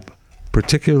stamp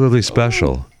particularly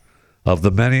special. Of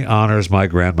the many honors my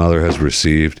grandmother has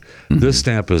received, this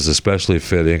stamp is especially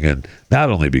fitting, and not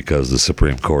only because the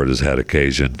Supreme Court has had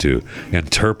occasion to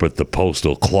interpret the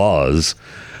postal clause,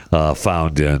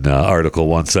 found in Article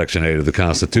 1, Section 8 of the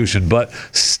Constitution. But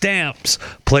stamps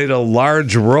played a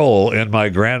large role in my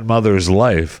grandmother's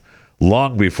life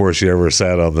long before she ever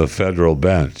sat on the federal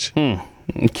bench.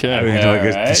 Okay.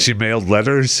 I mean, she mailed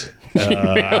letters.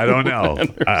 I don't know.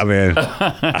 I mean,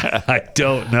 I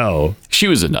don't know. She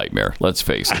was a nightmare. Let's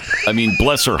face it. I mean,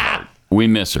 bless her heart. We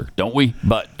miss her, don't we?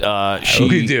 But she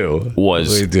we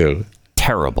do.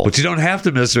 Terrible. But you don't have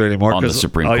to miss her anymore on the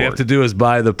Supreme all Court. You have to do is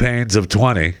buy the pains of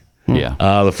 20.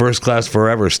 Yeah. The first class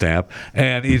forever stamp,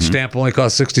 and each stamp only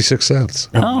costs 66 cents.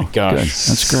 Oh my gosh, good.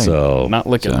 That's great. So not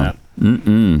looking at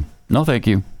that. No, thank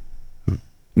you.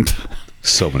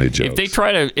 So many jokes.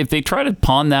 If they try to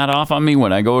pawn that off on me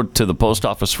when I go to the post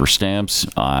office for stamps,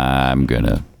 I'm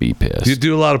gonna be pissed. You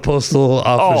do a lot of postal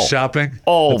office shopping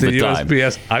all at the time.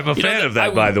 USPS. I'm a fan of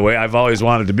that, by the way. I've always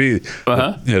wanted to be,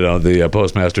 the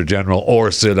Postmaster General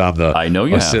or sit on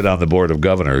the sit on the Board of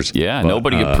Governors. Yeah, but,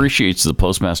 nobody appreciates the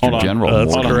Postmaster General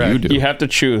more than you do. You have to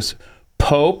choose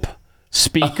Pope,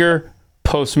 Speaker,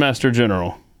 Postmaster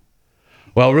General.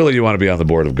 Well, really, you want to be on the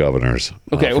Board of Governors.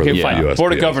 Okay, fine. USPS.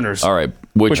 Board of Governors. All right.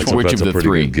 Which of the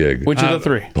three? Gig. Which of the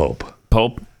three? Pope.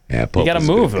 Yeah, Pope. You got to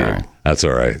move, though. That's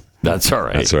all right. That's all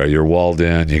right. That's all right. You're walled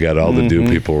in. You got all the new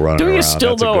people running around. Do you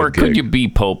still, That's a though, good or could gig. you be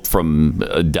Pope from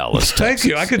Dallas, Texas? Thank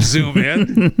you. I could zoom in.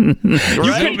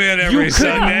 Zoom in every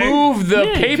Sunday. Move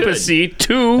the papacy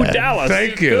to Dallas.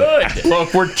 Thank you. Good.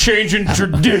 Look, we're changing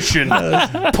tradition.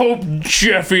 Pope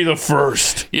Jeffy the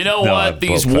First. You know what?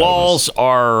 These walls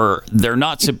they're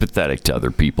not sympathetic to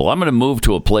other people. I'm going to move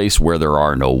to a place where there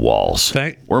are no walls.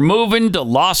 We're moving to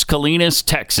Las Colinas,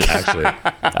 Texas. Actually,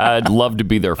 I'd love to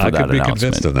be there for that I could be announcement.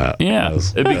 convinced of that. Yeah,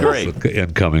 it'd be great. The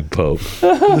incoming Pope.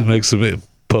 Make some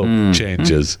Pope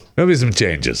changes. Maybe some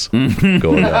changes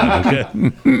going on. Okay.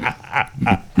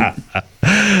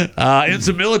 In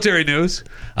some military news,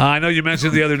 I know you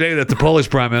mentioned the other day that the Polish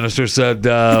Prime Minister said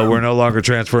we're no longer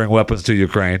transferring weapons to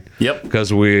Ukraine. Yep.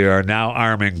 Because we are now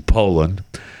arming Poland.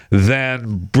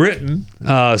 Then Britain,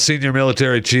 senior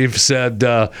military chief, said,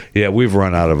 we've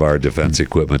run out of our defense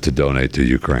equipment to donate to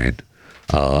Ukraine.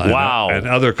 Wow. And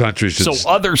other countries should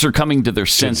others are coming to their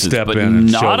senses, step but in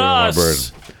and not shoulder us. our burden.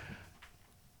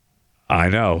 I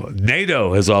know.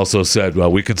 NATO has also said, well,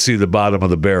 we can see the bottom of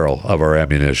the barrel of our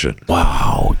ammunition.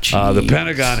 Wow. The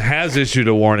Pentagon has issued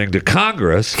a warning to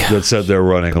Congress that said they're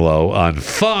running low on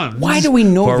funds. Why do we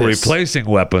know for this? replacing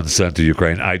weapons sent to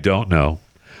Ukraine? I don't know.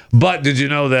 But did you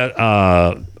know that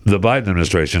the Biden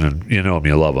administration, and you know them,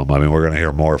 you love them. I mean, we're going to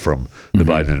hear more from the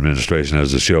Biden administration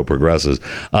as the show progresses.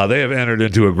 They have entered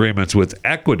into agreements with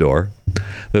Ecuador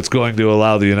that's going to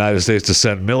allow the United States to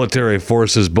send military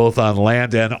forces both on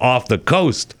land and off the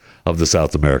coast of the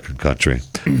South American country,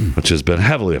 which has been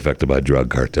heavily affected by drug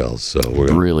cartels. So we're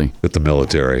going to get the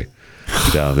military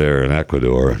down there in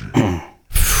Ecuador and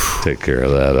take care of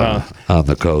that on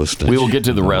the coast. We will get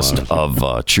to the rest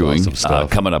of chewing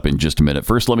coming up in just a minute.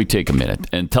 First, let me take a minute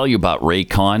and tell you about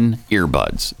Raycon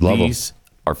earbuds. These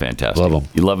are fantastic. Love them.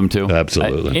 You love them too?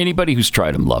 Absolutely. Anybody who's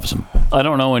tried them loves them. I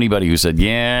don't know anybody who said,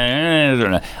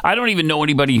 I don't even know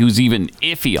anybody who's even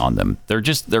iffy on them. They're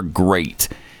great.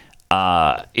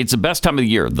 It's the best time of the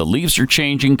year. The leaves are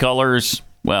changing colors.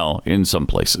 Well, in some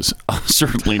places.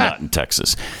 Certainly not in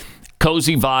Texas.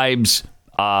 Cozy vibes.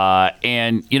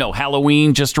 And,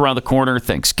 Halloween just around the corner,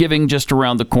 Thanksgiving just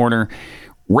around the corner.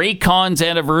 Raycon's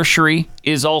anniversary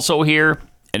is also here.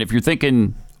 And if you're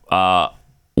thinking, wow,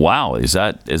 is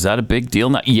that a big deal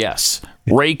now? Yes.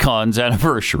 Raycon's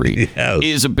anniversary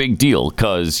is a big deal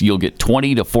because you'll get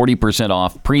 20 to 40%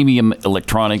 off premium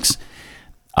electronics.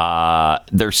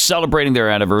 They're celebrating their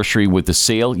anniversary with a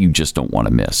sale you just don't want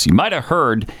to miss. You might have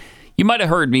heard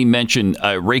me mention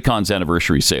Raycon's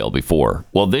anniversary sale before.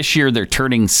 Well, this year they're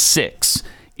turning 6.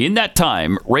 In that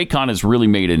time, Raycon has really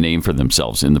made a name for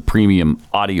themselves in the premium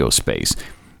audio space.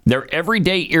 Their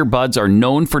everyday earbuds are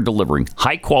known for delivering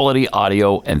high-quality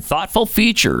audio and thoughtful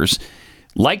features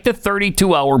like the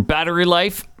 32-hour battery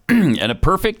life and a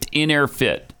perfect in-ear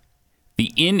fit.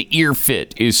 The in-ear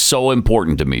fit is so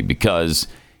important to me because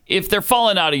if they're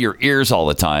falling out of your ears all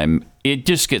the time, it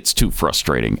just gets too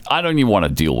frustrating. I don't even want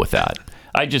to deal with that.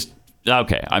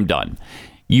 I'm done.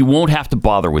 You won't have to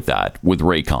bother with that with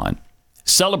Raycon.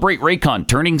 Celebrate Raycon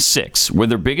turning 6 with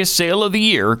their biggest sale of the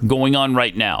year going on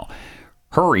right now.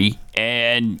 Hurry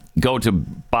and go to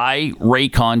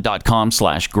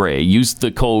buyraycon.com/gray. Use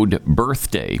the code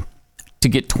BIRTHDAY to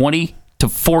get 20 to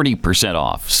 40%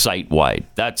 off site-wide.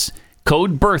 That's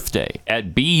code BIRTHDAY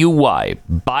at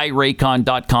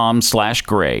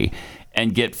buyraycon.com/gray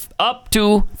and get up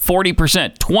to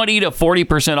 40%, 20 to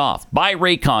 40% off.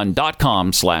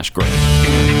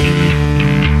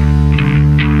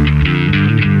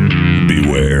 Buyraycon.com/gray.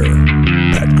 Bear.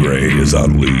 Pat Gray is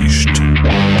unleashed.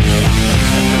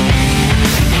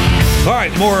 All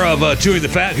right, more of Chewing the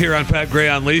Fat here on Pat Gray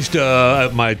Unleashed.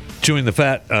 My Chewing the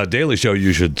Fat daily show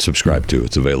you should subscribe to.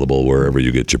 It's available wherever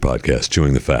you get your podcast,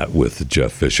 Chewing the Fat with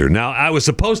Jeff Fisher. Now, I was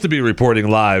supposed to be reporting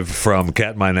live from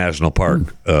Katmai National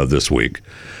Park this week.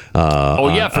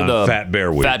 For the Fat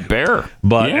Bear Week. Fat Bear.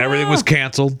 But everything was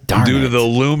canceled due to the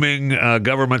looming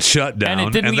government shutdown. And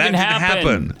it didn't even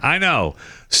happen. I know.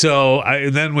 So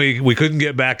then we couldn't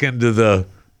get back into the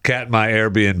Katmai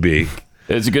Airbnb.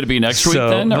 Is it going to be next week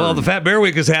then? Well, the Fat Bear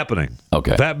Week is happening.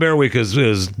 Okay. Fat Bear Week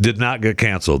did not get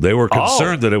canceled. They were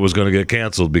concerned that it was going to get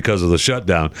canceled because of the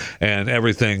shutdown, and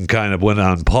everything kind of went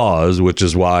on pause, which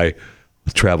is why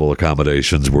travel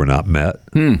accommodations were not met.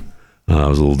 I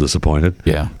was a little disappointed.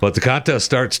 Yeah. But the contest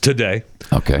starts today.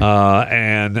 Okay.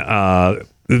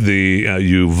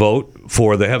 You vote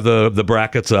for, they have the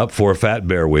brackets up for Fat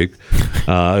Bear Week.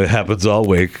 It happens all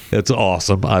week. It's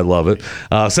awesome. I love it.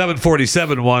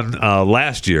 747 won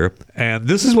last year, and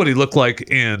this is what he looked like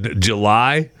in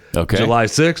July. Okay. July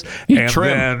 6th.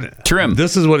 Trim.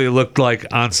 This is what he looked like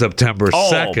on September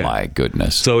 2nd. Oh, my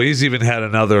goodness. So he's even had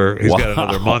another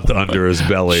month under his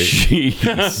belly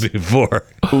before.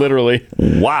 Literally.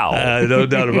 Wow. No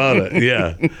doubt about it.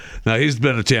 Yeah. Now, he's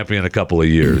been a champion a couple of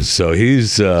years, so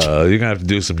he's you're going to have to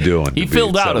do some doing. He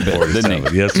filled out a bit, didn't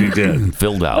he? Yes, he did.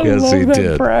 Filled out. Yes, he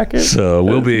did. Bracket. So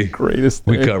we'll be greatest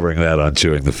covering that on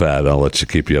Chewing the Fat. I'll let you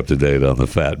keep you up to date on the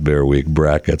Fat Bear Week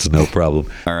brackets. No problem.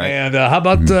 All right. And how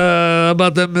about the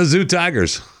Mizzou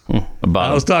Tigers?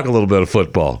 Let's talk a little bit of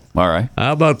football. All right.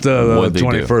 How about the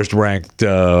 21st ranked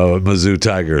Mizzou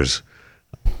Tigers?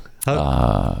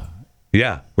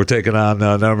 Yeah, we're taking on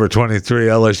number 23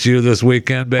 LSU this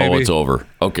weekend, baby. Oh, it's over.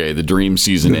 Okay, the dream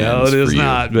season ends. No, it is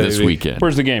not, baby. This weekend.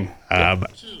 Where's the game?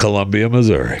 Columbia,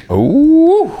 Missouri.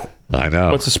 Ooh. I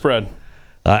know. What's the spread?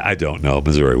 I don't know.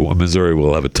 Missouri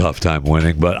will have a tough time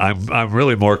winning, but I'm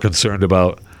really more concerned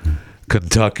about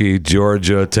Kentucky,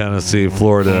 Georgia, Tennessee,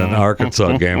 Florida, and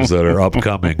Arkansas games that are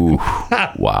upcoming.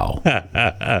 Wow.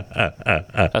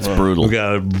 That's brutal. We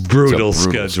got a brutal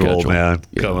schedule, man.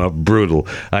 Yeah. Coming up, brutal.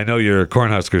 I know your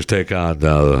Cornhuskers take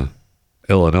on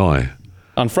Illinois.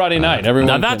 On Friday night.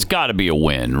 Now, that's got to be a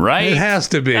win, right? It has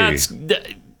to be.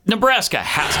 Nebraska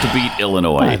has to beat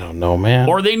Illinois. I don't know, man.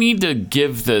 Or they need to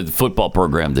give the football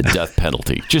program the death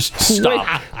penalty. Just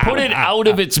stop. Put it out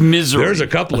of its misery. There's a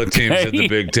couple of teams in the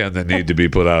Big Ten that need to be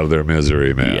put out of their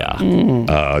misery, man.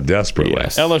 Yeah. Desperately.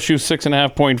 Yes. LSU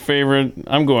 6.5-point favorite.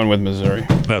 I'm going with Missouri.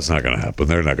 That's not going to happen.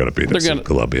 They're not going to beat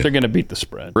Columbia. They're going to beat the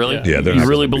spread. Really? Yeah. You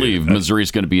really believe Missouri's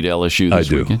going to beat LSU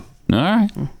this weekend? All right.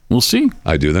 We'll see.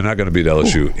 I do. They're not going to beat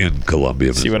LSU in Columbia,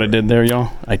 Missouri. See what I did there,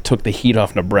 y'all? I took the heat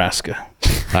off Nebraska.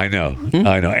 I know.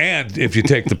 And if you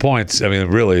take the points, I mean,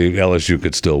 really, LSU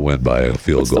could still win by a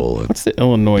field goal. What's the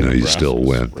Illinois? You still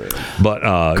win. But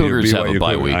Cougars have a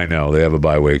bye week. I know. They have a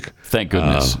bye week. Thank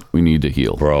goodness. We need to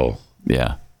heal. Bro.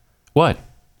 Yeah. What?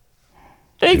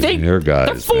 Your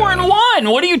guys, they're 4-1.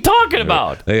 What are you talking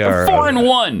about? They're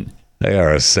 4-1. They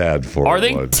are a sad 4-1. Are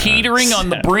they teetering on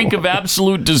the brink of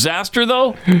absolute disaster,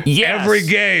 though? Yes. Every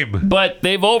game. But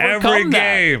they've overcome Every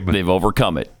game. They've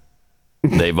overcome it.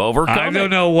 They've overcome it. I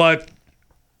don't know what.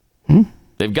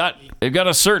 They've got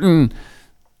a certain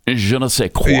je ne sais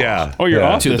quoi. Yeah. Oh, you're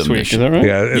off this week. Is that right?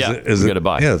 Yeah. Is it got a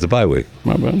bye. Yeah, it's a bye week.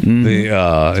 My bad.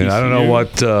 I don't know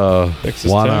what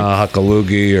Wana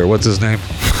Hakalugi or what's his name?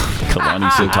 Kalani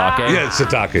Sitake? Yeah,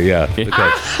 Sitake, yeah.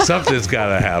 Okay. Something's got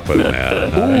to happen,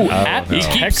 man. He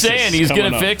keeps saying he's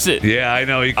going to fix it. Yeah, I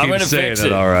know. He keeps saying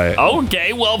it. All right.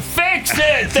 Okay, well, fix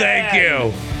it. Thank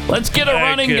you. Let's get a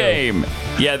running game.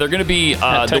 Yeah, they're going to be,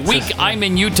 the week I'm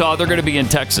in Utah, they're going to be in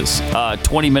Texas.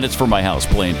 20 minutes from my house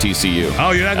playing TCU.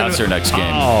 Oh, you're not going to. That's their next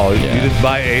game. Oh, you didn't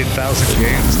buy 8,000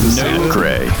 games? No.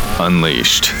 Gray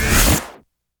Unleashed.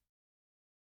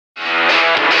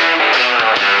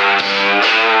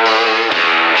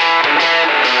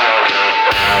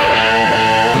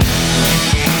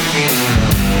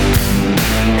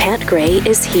 Pat Gray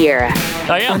is here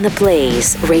on the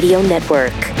Blaze Radio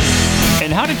Network.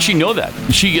 And how did she know that?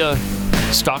 Is she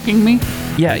stalking me?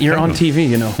 Yeah, you're on TV,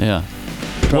 you know. Yeah.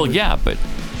 Well, yeah, but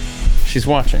she's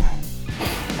watching.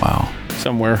 Wow.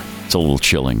 Somewhere. It's a little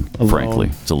chilling, frankly.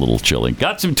 It's a little chilling.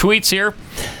 Got some tweets here.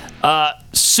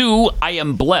 Sue, I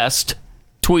am blessed.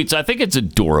 Tweets, I think it's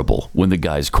adorable when the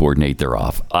guys coordinate their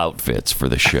outfits for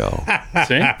the show.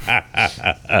 See?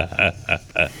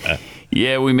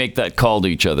 Yeah, we make that call to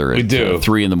each other at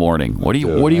 3 in the morning. What are you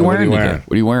wearing today?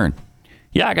 What are you wearing?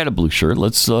 Yeah, I got a blue shirt.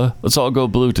 Let's all go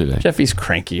blue today. Jeffy's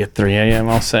cranky at 3 a.m.,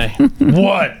 I'll say.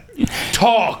 What?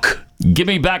 Talk. Give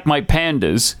me back my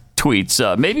pandas.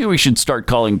 tweets, maybe we should start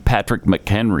calling Patrick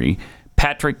McHenry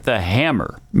Patrick the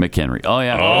Hammer McHenry. Oh,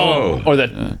 yeah. Oh. Or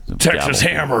the Texas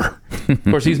Hammer. Of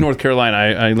course, he's North Carolina,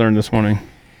 I learned this morning.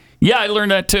 Yeah, I learned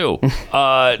that too.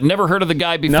 Never heard of the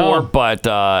guy before, but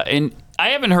and I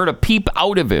haven't heard a peep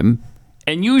out of him.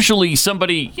 And usually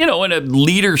somebody, in a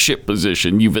leadership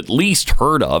position you've at least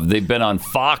heard of. They've been on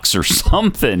Fox or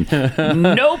something.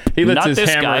 Nope. He lets not his this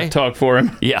hammer guy. talk for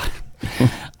him. Yeah.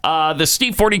 The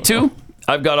Steve 42,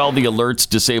 I've got all the alerts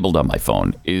disabled on my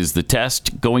phone. Is the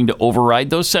test going to override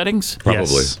those settings? Probably.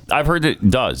 Yes. I've heard it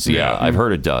does. Yeah, I've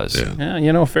heard it does.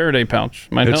 Yeah, Faraday pouch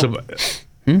might help.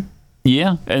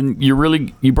 Yeah, and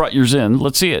you brought yours in.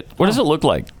 Let's see it. What does it look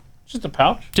like? Just a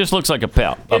pouch. Just looks like a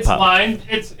pouch. It's lined.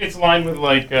 It's lined with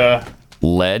like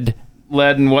lead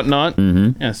and whatnot.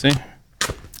 Mm-hmm. Yeah, see,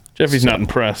 Jeffy's not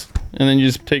impressed. And then you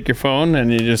just take your phone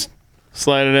and you just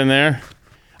slide it in there.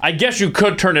 I guess you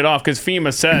could turn it off because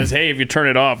FEMA says, "Hey, if you turn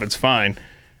it off, it's fine."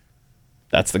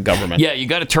 That's the government. Yeah, you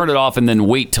got to turn it off and then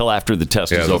wait till after the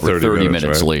test is over 30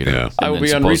 minutes right? later. Yeah. And I will then be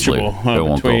supposedly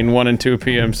unreachable between 1 and 2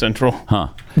 p.m. Central. Huh.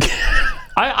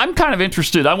 I'm kind of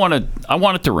interested. I want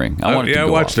it to ring. I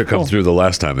watched it come through the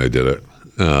last time they did it.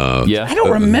 Yeah, I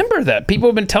don't remember that. People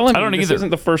have been telling me this either. isn't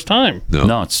the first time.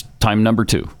 No, it's time number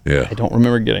 2. Yeah, I don't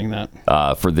remember getting that.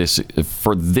 For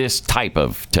this type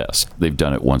of test. They've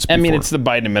done it once before. I mean, it's the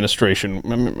Biden administration.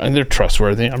 I mean, they're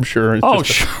trustworthy. I'm sure.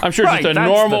 Sure. I'm sure Right, just a that's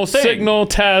normal the thing. signal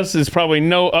test is probably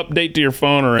no update to your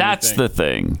phone or That's anything. the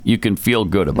thing. You can feel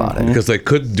good about it. because they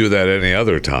couldn't do that any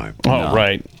other time. Oh,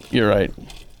 right. You're right.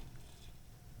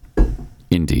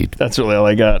 Indeed. That's really all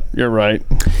I got. You're right.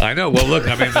 I know. Well, look,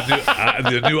 I mean,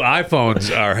 the new iPhones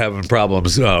are having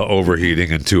problems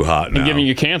overheating and too hot now. And giving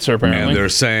you cancer, apparently. And they're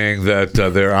saying that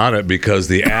they're on it because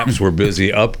the apps were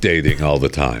busy updating all the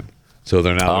time. So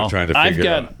they're now trying to figure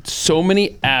I've got so many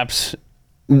apps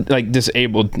like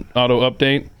disabled auto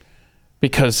update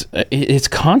because it's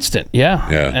constant.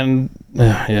 Yeah. And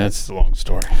it's a long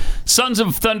story. Sons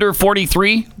of Thunder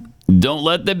 43. Don't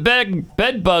let the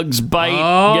bed bugs bite.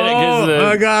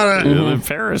 I got it. The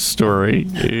Ferris story.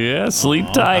 Yeah,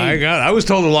 sleep tight. I was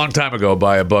told a long time ago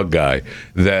by a bug guy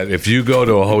that if you go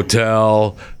to a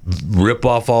hotel, rip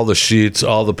off all the sheets,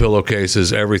 all the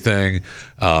pillowcases, everything,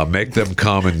 make them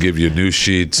come and give you new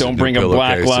sheets. Don't new bring a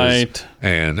black light.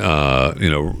 And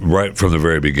right from the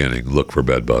very beginning, look for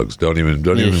bed bugs. Don't even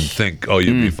think, you'll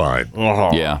be fine.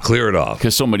 Yeah, clear it off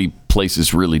because so many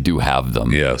places really do have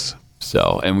them. Yes.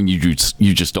 So, and when you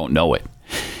just don't know it.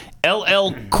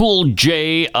 LL Cool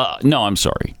J. No, I'm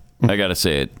sorry. I got to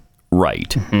say it right.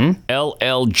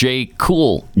 LLJ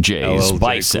Cool J's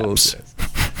biceps.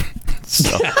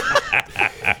 So,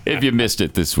 if you missed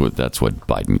it, that's what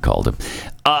Biden called him.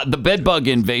 The bedbug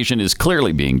invasion is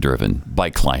clearly being driven by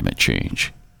climate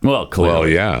change. Well, clearly. Well,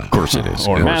 yeah. Of course it is.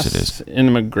 Or of course mass it is.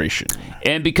 immigration.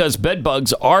 And because bed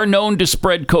bugs are known to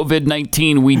spread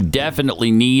COVID-19, we definitely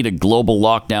need a global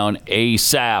lockdown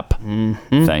ASAP.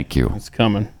 Mm-hmm. Thank you. It's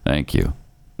coming. Thank you.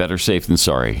 Better safe than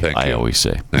sorry, I always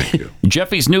say. Thank you.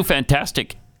 Jeffy's new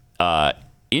fantastic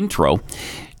intro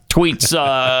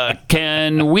tweets,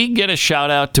 can we get a shout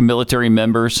out to military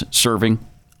members serving,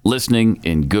 listening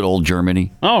in good old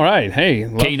Germany? All right. Hey.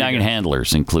 K9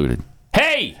 handlers included.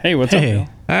 Hey! Hey, what's up?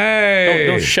 Hey!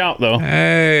 Don't shout, though.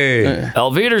 Hey!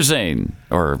 Auf Wiedersehen.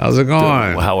 Or how's it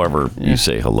going? However you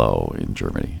say hello in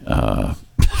Germany.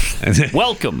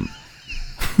 Welcome.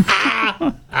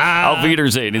 Auf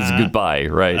Wiedersehen is goodbye,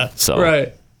 right? So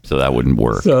that wouldn't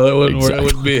work. So that wouldn't work. It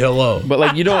wouldn't be hello. But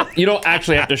like you don't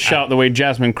actually have to shout the way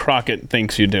Jasmine Crockett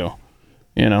thinks you do.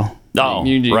 Oh,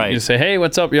 you right. You say, hey,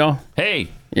 what's up, y'all? Hey.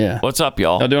 Yeah. What's up,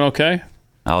 y'all? Y'all doing okay?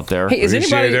 Out there. Hey, is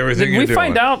Appreciate anybody? everything Did you're we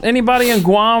find doing. out anybody in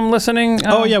Guam listening?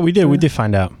 Oh yeah, we did. We did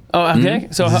find out. Oh, okay.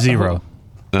 So 0.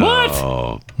 What?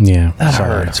 Oh. Yeah. That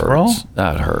sorry. hurts, bro.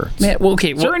 That hurts. Man, well,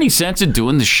 okay. Is there any sense in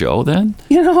doing the show then?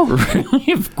 Really?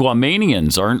 If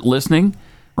Guamanians aren't listening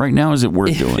right now, is it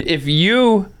worth doing? If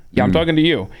you, I'm talking to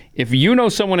you. If you know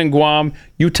someone in Guam,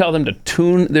 you tell them to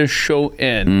tune this show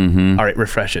in. Mm-hmm. All right,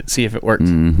 refresh it. See if it works.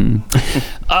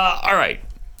 All right.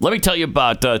 Let me tell you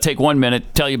about, take 1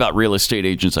 minute, tell you about real estate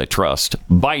agents I trust.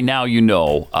 By now, you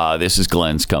know, this is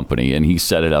Glenn's company, and he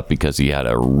set it up because he had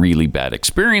a really bad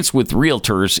experience with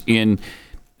realtors in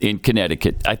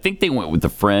Connecticut. I think they went with a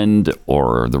friend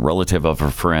or the relative of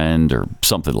a friend or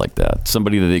something like that,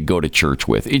 somebody that they go to church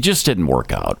with. It just didn't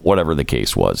work out, whatever the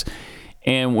case was.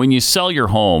 And when you sell your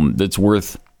home that's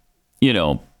worth,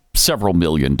 several $1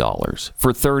 million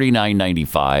for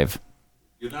 $39.95,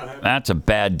 That's a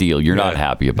bad deal. You're not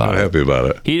happy about it. Not happy about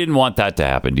it. He didn't want that to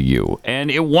happen to you. And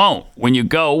it won't when you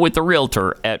go with the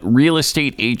realtor at Real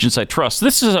Estate Agents I Trust.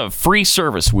 This is a free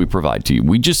service we provide to you.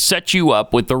 We just set you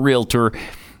up with the realtor,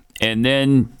 and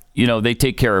then, they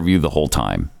take care of you the whole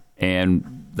time.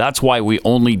 And that's why we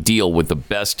only deal with the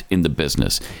best in the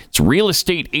business. It's Real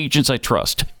Estate Agents I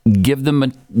Trust. Give them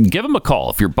a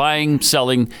call if you're buying,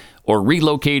 selling, or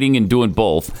relocating and doing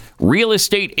both.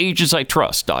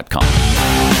 realestateagentsitrust.com.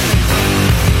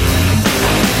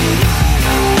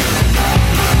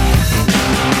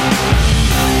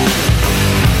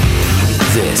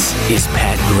 This is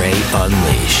Pat Gray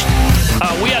Unleashed.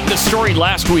 We had the story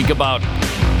last week about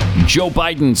Joe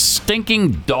Biden's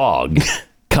stinking dog,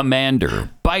 Commander,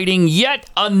 biting yet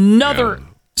another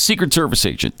Secret Service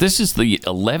agent. This is the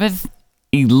 11th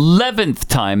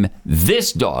time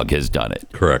this dog has done it.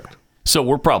 Correct. So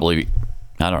we're probably,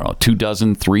 2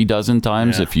 dozen, 3 dozen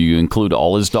times if you include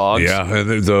all his dogs. Yeah, and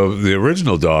the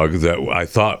original dog that I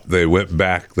thought they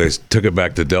took it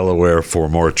back to Delaware for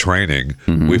more training.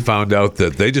 Mm-hmm. We found out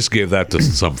that they just gave that to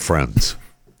some friends.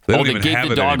 They don't even gave have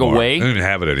the it dog anymore. away? They don't even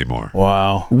have it anymore.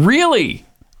 Wow. Really?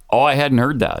 Oh, I hadn't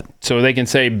heard that. So they can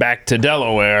say back to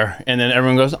Delaware, and then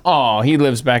everyone goes, "Oh, he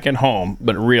lives back at home."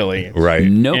 But really, right?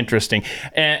 Nope. Interesting.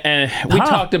 And we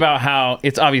talked about how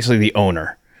it's obviously the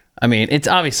owner. I mean, it's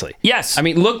obviously yes. I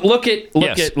mean, look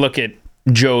at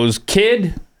Joe's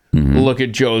kid. Mm-hmm. Look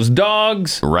at Joe's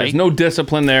dogs. Right. There's no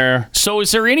discipline there. So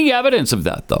is there any evidence of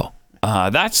that though?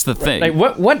 That's the thing. Like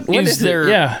what is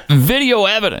there video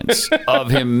evidence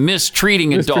of him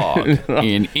mistreating a dog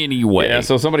in any way? Yeah,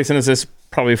 so somebody sent us this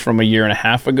probably from a year and a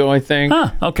half ago, I think.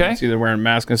 Huh, okay. He's either wearing a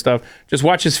mask and stuff. Just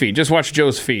watch his feet. Just watch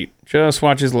Joe's feet. Just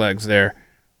watch his legs there.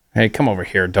 Hey, come over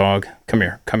here, dog. Come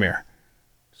here.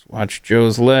 Just watch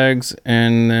Joe's legs,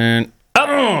 and then...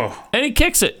 and he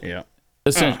kicks it. Yeah.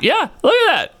 Yeah, look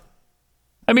at that.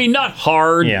 I mean, not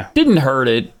hard. Yeah. Didn't hurt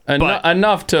it. But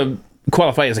enough to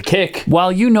qualify as a kick.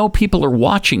 While people are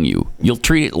watching you, you'll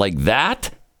treat it like that?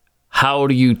 How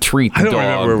do you treat the dog?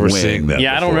 I don't remember ever seeing that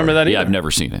Yeah, before. I don't remember that either. Yeah, I've never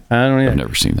seen it. I've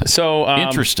never seen that. So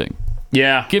interesting.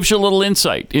 Yeah. Gives you a little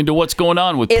insight into what's going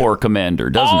on with poor Commander,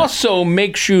 doesn't it? Also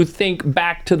makes you think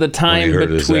back to the time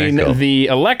between the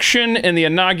election and the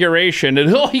inauguration. And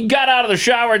he got out of the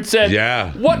shower and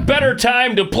said, what better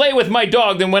time to play with my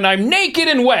dog than when I'm naked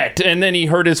and wet? And then he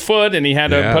hurt his foot and he had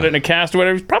to put it in a cast or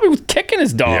whatever. He probably was kicking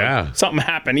his dog. Yeah. Something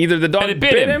happened. Either the dog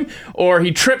bit him or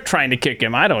he tripped trying to kick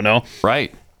him. I don't know.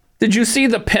 Right. Did you see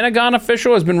the Pentagon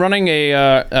official has been running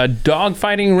a dog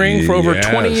fighting ring for over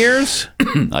 20 years?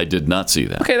 I did not see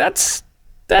that. Okay, that's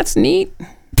neat.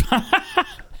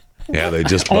 Yeah, they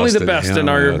just only the best in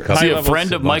our. Is he a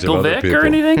friend of Michael Vick or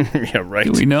anything? Yeah, right.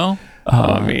 Do we know?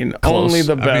 I mean, close. only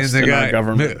the best in our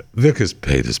government. Vic has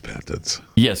paid his penance.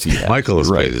 Yes, he has. Michael has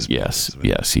paid his penance.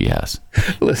 Yes, he has.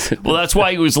 Listen. Well, that's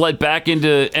why he was let back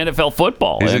into NFL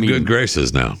football. He's in good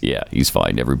graces now. Yeah, he's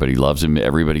fine. Everybody loves him.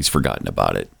 Everybody's forgotten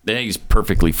about it. He's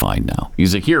perfectly fine now.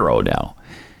 He's a hero now.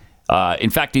 In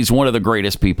fact, he's one of the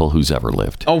greatest people who's ever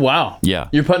lived. Oh, wow. Yeah.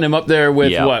 You're putting him up there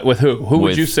with what? With who? Who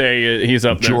would you say he's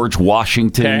up there? George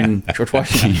Washington. Okay. George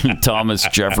Washington. Thomas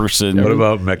Jefferson. What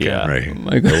about McHenry?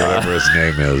 Or whatever his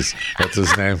name is. What's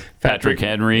his name? Patrick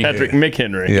Henry. Patrick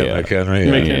McHenry. Yeah, McHenry.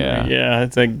 McHenry. Yeah,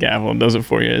 it's like Gavel does it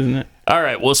for you, isn't it? All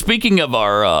right. Well, speaking of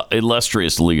our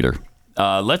illustrious leader,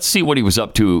 let's see what he was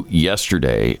up to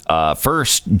yesterday.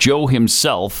 First, Joe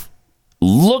himself,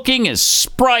 looking as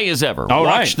spry as ever.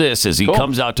 Watch this as he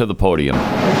comes out to the podium. All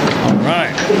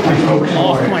right.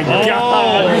 Oh, my God.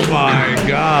 Oh, my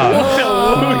God.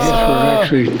 I guess we're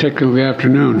actually technically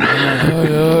afternoon.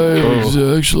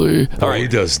 Actually. All right. He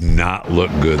does not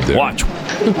look good there. Watch.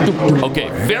 Okay,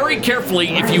 very carefully,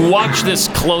 if you watch this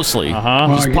closely,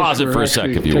 just pause it for a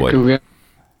sec if you would.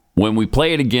 When we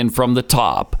play it again from the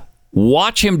top,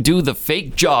 watch him do the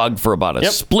fake jog for about a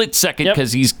split second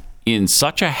because he's in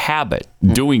such a habit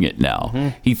doing it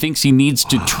now. He thinks he needs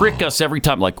to trick us every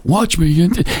time, like, watch me.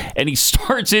 And he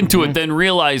starts into it, then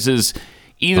realizes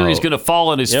either he's going to fall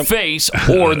on his face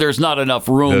or there's not enough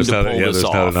room to pull this there's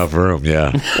off. not enough room,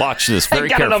 Watch this very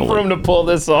got carefully. enough room to pull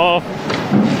this off.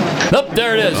 Oh,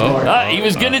 there it is. He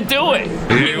was going to do it.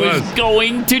 He was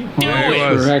going to do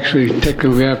it. We're actually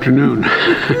technically afternoon.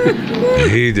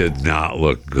 He did not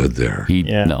look good there.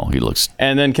 No, he looks.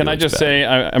 And then can I just say,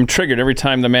 I'm triggered every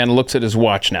time the man looks at his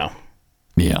watch now.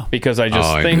 Yeah. Because I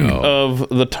just think of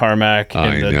the tarmac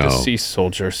and the deceased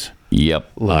soldiers. Yep.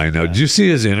 I know. Did you see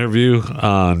his interview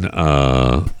on,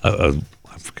 I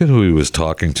forget who he was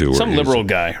talking to. Some liberal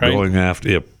guy, right? Going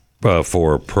after,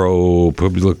 for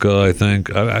ProPublica, I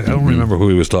think. I don't remember who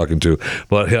he was talking to,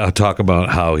 but he'll talk about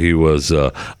how he was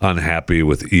unhappy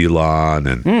with Elon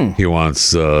and he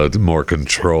wants more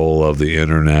control of the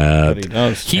internet. But he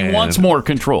does. He wants more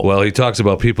control. Well, he talks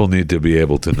about people need to be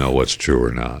able to know what's true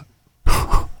or not.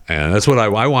 And that's what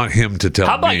I want him to tell me.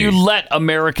 How about you let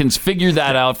Americans figure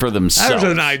that out for themselves?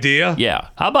 There's an idea. Yeah.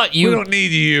 How about you? We don't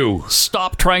need you.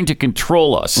 Stop trying to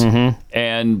control us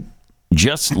and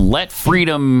just let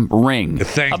freedom ring.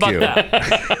 Thank How about you.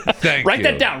 that? Thank Write you.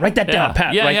 that down. Write that down,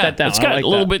 Pat. Yeah, Write yeah. that down. It's got I like a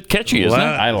little that. bit catchy, isn't it?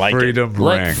 I like freedom it.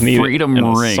 Let ring. freedom in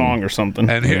a ring. song or something.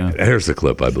 And here's the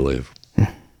clip, I believe.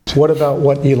 What about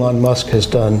what Elon Musk has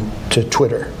done to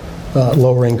Twitter?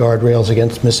 Lowering guardrails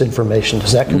against misinformation.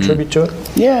 Does that contribute to it?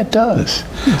 Yeah, it does.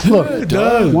 Look,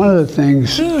 one of the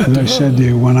things, as I said to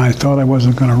you, when I thought I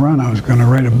wasn't going to run, I was going to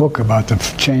write a book about the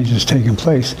changes taking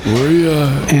place.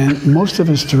 And most of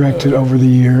it's directed over the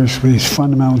years with these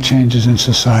fundamental changes in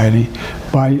society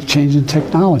by changing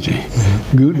technology.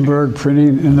 Gutenberg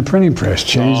printing in the printing press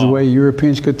changed the way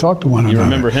Europeans could talk to one another. You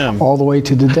remember him. All the way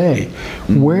to today.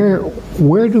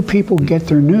 Where do people get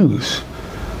their news?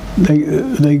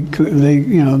 They go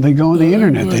on the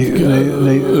internet.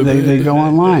 They go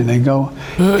online. They go,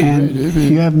 and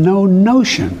you have no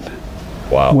notion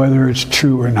whether it's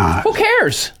true or not. Who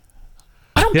cares?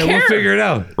 I don't care. We'll figure it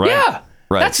out. Right. Yeah.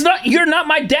 Right. You're not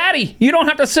my daddy. You don't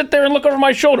have to sit there and look over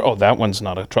my shoulder. Oh, that one's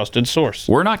not a trusted source.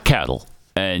 We're not cattle,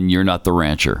 and you're not the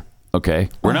rancher. Okay?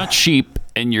 We're not sheep,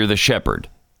 and you're the shepherd.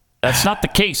 That's not the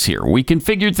case here. We can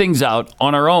figure things out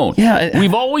on our own. Yeah.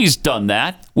 We've always done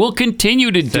that. We'll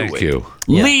continue to do it. Thank you.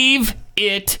 Leave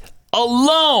it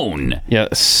alone. Yeah,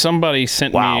 somebody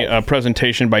sent me a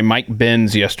presentation by Mike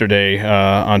Benz yesterday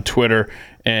on Twitter,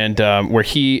 and where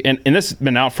he and this has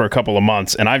been out for a couple of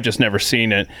months, and I've just never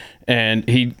seen it. And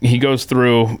he goes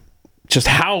through just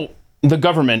how the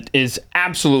government is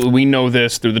absolutely, we know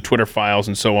this through the Twitter files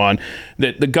and so on,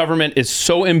 that the government is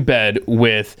so in bed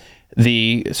with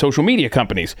the social media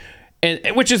companies.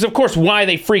 And which is, of course, why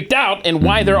they freaked out and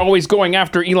why they're always going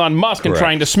after Elon Musk and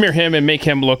trying to smear him and make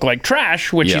him look like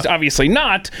trash, which he's obviously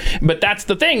not. But that's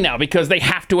the thing now, because they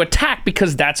have to attack,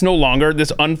 because that's no longer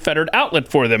this unfettered outlet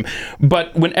for them.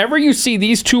 But whenever you see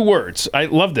these two words, I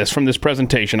love this from this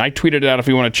presentation. I tweeted it out if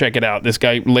you want to check it out. This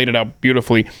guy laid it out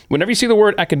beautifully. Whenever you see the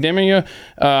word academia,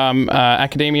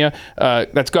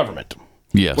 that's government.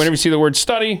 Yes. Whenever you see the word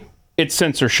study, it's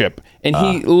censorship. And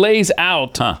he lays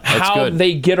out how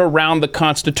they get around the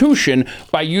Constitution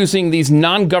by using these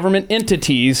non-government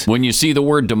entities. When you see the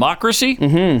word democracy,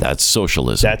 that's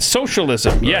socialism. That's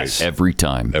socialism, yes. Every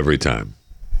time. Every time.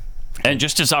 And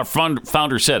just as our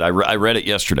founder said, I read it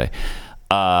yesterday,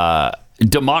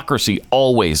 democracy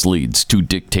always leads to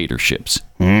dictatorships.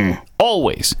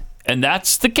 Always. And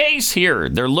that's the case here.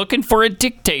 They're looking for a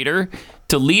dictator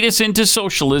to lead us into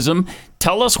socialism,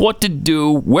 tell us what to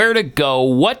do, where to go,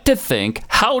 what to think,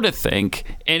 how to think,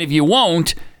 and if you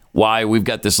won't, why, we've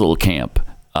got this little camp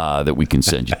that we can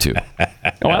send you to.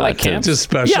 I like camps. It's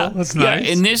special. Yeah, That's nice.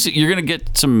 Yeah, in this, you're going to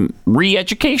get some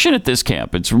re-education at this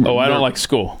camp. I don't like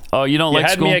school. Oh, you don't like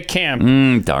school? You had me at camp.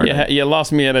 Darn it. You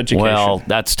lost me at education. Well,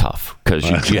 that's tough, because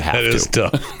you have to. That is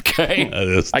tough. Okay? That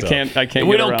is tough. I can't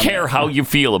We get don't around care that. how you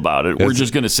feel about it. We're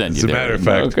just going to send you As a there. matter of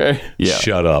fact, Okay.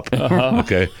 shut up.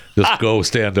 Okay? Just go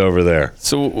stand over there.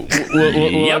 So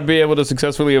will I be able to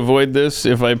successfully avoid this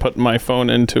if I put my phone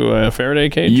into a Faraday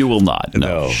cage? You will not.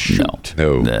 No.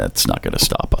 No. That's not going to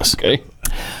stop us. Okay.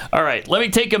 All right. Let me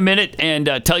take a minute and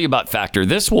tell you about Factor.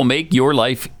 This will make your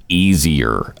life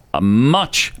easier.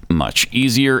 Much, much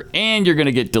easier. And you're going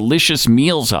to get delicious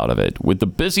meals out of it. With the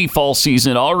busy fall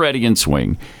season already in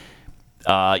swing,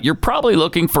 you're probably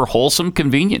looking for wholesome,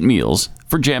 convenient meals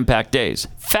for jam-packed days.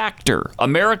 Factor,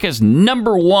 America's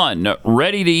 #1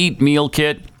 ready-to-eat meal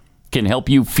kit, can help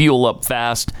you fuel up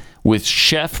fast with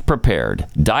chef-prepared,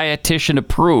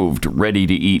 dietitian-approved,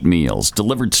 ready-to-eat meals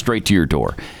delivered straight to your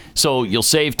door. So you'll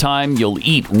save time, you'll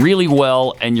eat really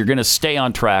well, and you're going to stay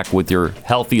on track with your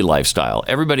healthy lifestyle.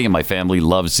 Everybody in my family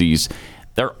loves these.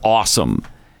 They're awesome.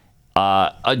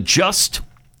 Adjust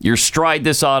your stride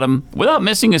this autumn without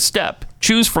missing a step.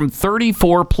 Choose from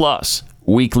 34 plus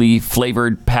weekly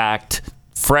flavored, packed,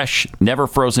 fresh, never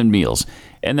frozen meals.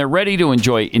 And they're ready to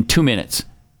enjoy in 2 minutes.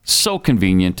 So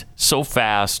convenient, so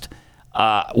fast.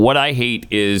 What I hate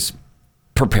is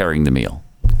preparing the meal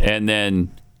and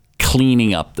then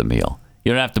cleaning up the meal.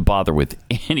 You don't have to bother with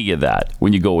any of that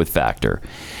when you go with Factor.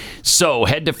 So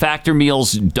head to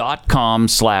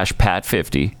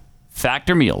factormeals.com/Pat50.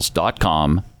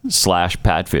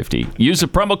 factormeals.com/Pat50. Use the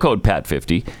promo code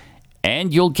Pat50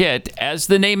 and you'll get, as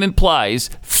the name implies,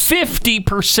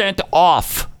 50%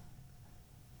 off.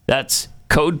 That's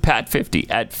code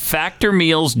PAT50 at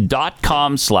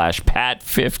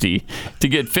factormeals.com/PAT50 to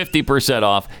get 50%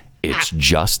 off. It's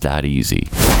just that easy.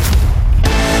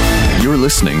 You're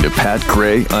listening to Pat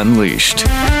Gray Unleashed.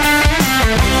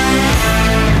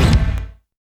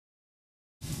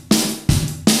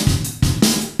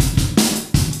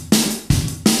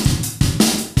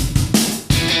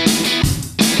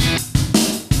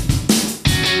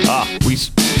 We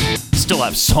still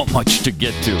have so much to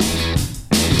get to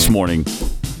this morning.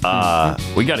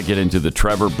 We got to get into the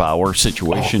Trevor Bauer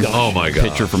situation. Oh my God!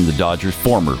 Pitcher from the Dodgers,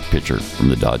 former pitcher from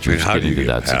the Dodgers. How get do you into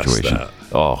get that past situation. that?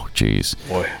 Oh, geez.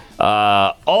 Boy.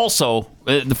 Also,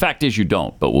 the fact is you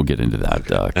don't, but we'll get into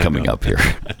that coming up here.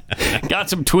 Got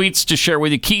some tweets to share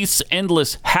with you. Keith's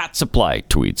endless hat supply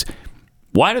tweets.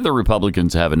 Why do the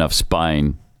Republicans have enough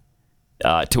spine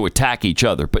to attack each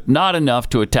other, but not enough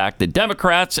to attack the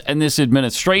Democrats and this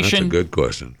administration? That's a good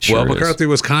question. Sure well, is. McCarthy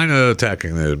was kind of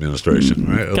attacking the administration,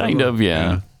 right? Kind of.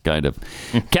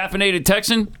 Caffeinated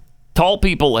Texan. Tall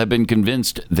people have been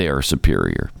convinced they are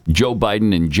superior. Joe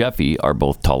Biden and Jeffy are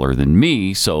both taller than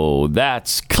me, so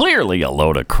that's clearly a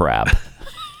load of crap.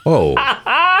 Oh.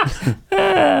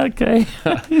 Okay.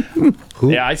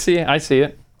 Yeah, I see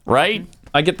it. Right?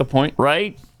 I get the point.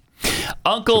 Right?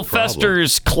 Uncle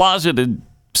Fester's closeted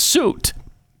suit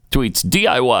tweets,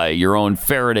 DIY your own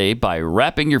Faraday by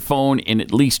wrapping your phone in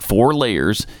at least 4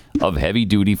 layers of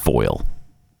heavy-duty foil.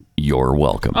 You're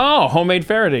welcome. Oh, homemade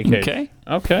Faraday cake.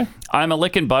 Okay. I'm a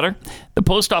lickin' butter. The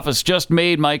post office just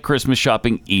made my Christmas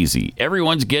shopping easy.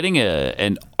 Everyone's getting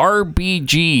an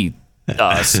RBG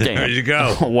stamp. There you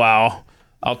go. Wow.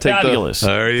 I'll take Fabulous.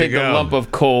 the lump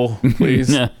of coal,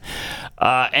 please.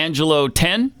 Angelo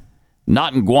 10.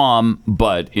 Not in Guam,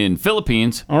 but in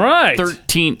Philippines. All right.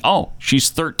 13. Oh,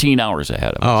 she's 13 hours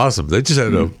ahead of us. Oh, awesome. They just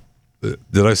had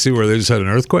did I see where they just had an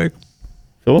earthquake?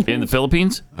 In the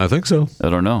Philippines? I think so. I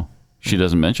don't know. She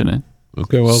doesn't mention it.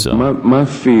 Okay, well. So, my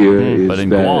fear is but in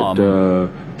that Guam,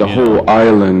 the whole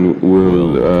island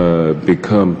will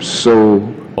become so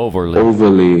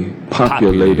overly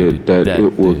populated that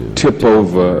it will tip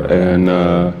over and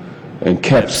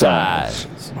capsize.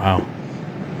 Wow.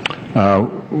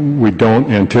 We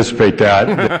don't anticipate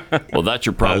that. Well, that's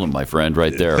your problem, my friend,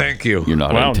 right there. Thank you. You're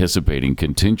not anticipating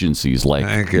contingencies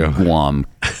like Guam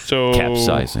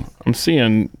capsizing. I'm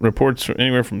seeing reports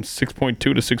anywhere from 6.2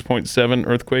 to 6.7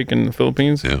 earthquake in the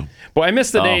Philippines. Yeah. Well, I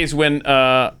miss the days when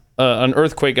an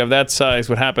earthquake of that size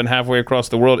would happen halfway across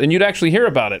the world, and you'd actually hear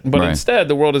about it. But instead,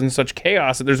 the world is in such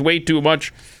chaos that there's way too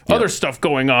much other stuff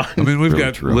going on. I mean, we've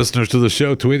got listeners to the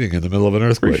show tweeting in the middle of an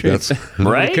earthquake. That's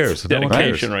nobody cares.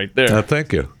 Dedication right there.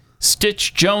 Thank you.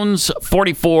 Stitch Jones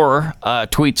 44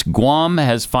 tweets, Guam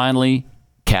has finally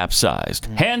capsized.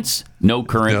 Hence, no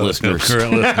current listeners. No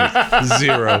current listeners.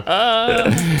 Zero.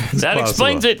 That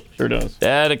explains it. Sure does.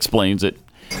 That explains it.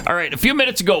 All right, a few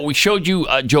minutes ago, we showed you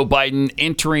Joe Biden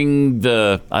entering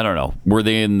the, I don't know, were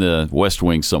they in the West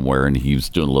Wing somewhere, and he was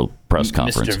doing a little press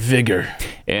conference. Mr. Vigor.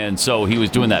 And so he was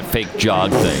doing that fake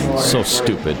jog thing. So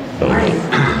stupid.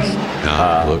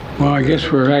 Well, I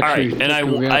guess we're actually. All right,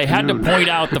 and I had to point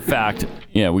out the fact,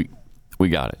 we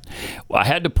got it. I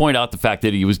had to point out the fact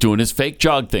that he was doing his fake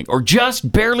jog thing, or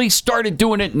just barely started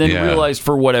doing it and then realized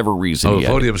for whatever reason. The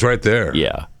podium's right there.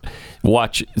 Yeah.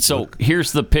 Watch. So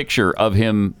here's the picture of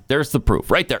him. There's the proof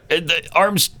right there. The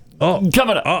arms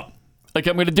coming up. Like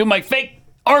I'm going to do my fake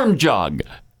arm jog.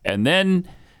 And then,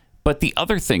 but the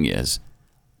other thing is,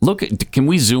 can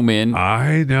we zoom in?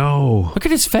 I know. Look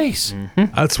at his face.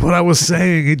 Mm-hmm. That's what I was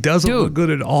saying. He doesn't look good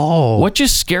at all. What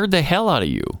just scared the hell out of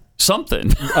you? Something.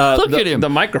 Look at him. The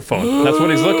microphone. That's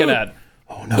what he's looking at.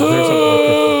 Oh, no. There's a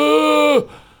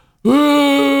microphone.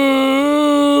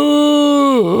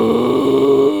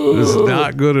 It's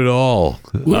not good at all.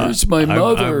 Where's my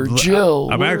mother, Jill?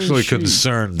 I'm actually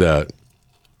concerned that.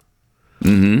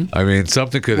 I mean,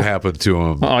 something could happen to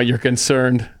him. Oh, you're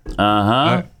concerned.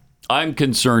 I'm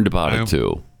concerned about it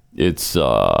too. It's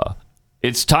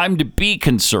time to be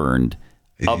concerned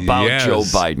about Joe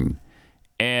Biden,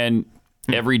 and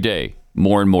every day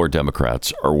more and more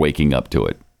Democrats are waking up to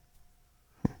it.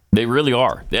 They really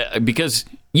are, because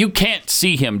you can't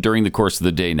see him during the course of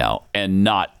the day now and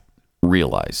not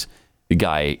realize the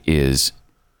guy is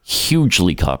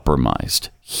hugely compromised,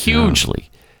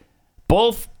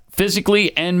 both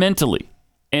physically and mentally.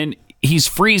 And he's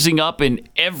freezing up in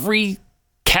every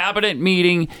cabinet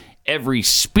meeting, every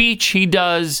speech he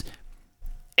does,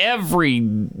 every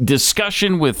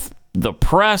discussion with the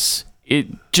press. It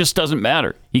just doesn't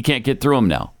matter. He can't get through them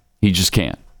now. He just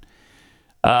can't.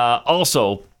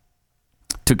 Also,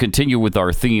 to continue with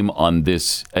our theme on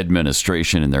this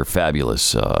administration and their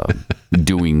fabulous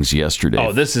doings yesterday.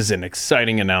 Oh, this is an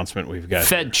exciting announcement we've got.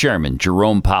 Fed Chairman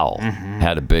Jerome Powell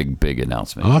had a big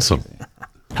announcement. Awesome.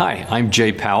 Hi, I'm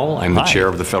Jay Powell. I'm the chair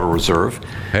of the Federal Reserve.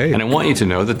 Hey. And I want you to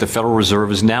know that the Federal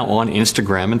Reserve is now on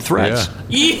Instagram and Threads.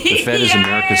 Yeah. The Fed is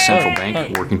America's central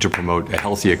bank working to promote a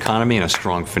healthy economy and a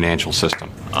strong financial system.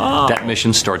 That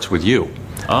mission starts with you.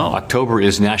 October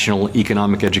is National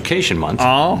Economic Education Month.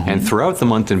 And throughout the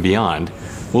month and beyond,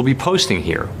 we'll be posting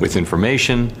here with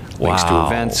information, links to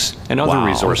events, and other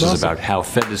resources about how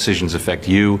Fed decisions affect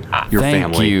you, your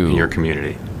family, and your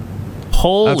community.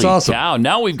 Holy That's awesome. cow.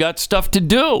 Now we've got stuff to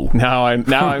do. Now I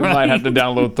might have to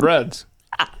download Threads.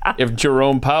 If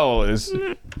Jerome Powell is,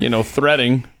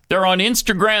 threading. They're on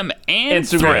Instagram and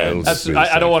Threads.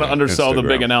 I don't want to undersell the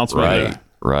big announcement.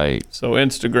 Right. So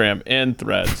Instagram and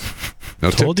Threads. I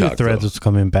told you Threads was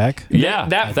coming back. Yeah.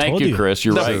 Thank you, Chris.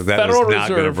 You're right. That is not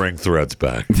going to bring Threads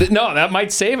back. No, that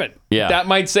might save it. Yeah. That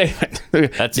might save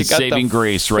it. That's a saving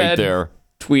grace right there.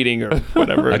 Tweeting or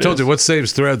whatever. I told you what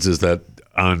saves Threads is that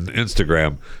on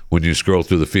Instagram, when you scroll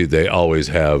through the feed, they always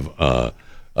have a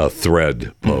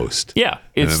thread post. Yeah,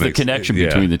 it's the connection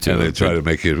between the two. And they try to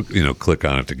make you, click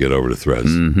on it to get over to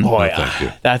Threads. Boy, thank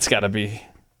you. That's got to be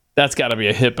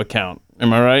a hip account.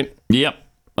 Am I right? Yep.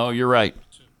 Oh, you're right.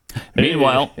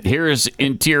 Meanwhile, here is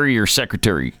Interior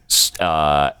Secretary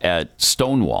at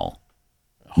Stonewall.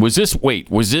 Was this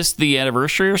the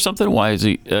anniversary or something? Why is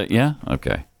he? Yeah.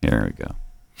 Okay. Here we go.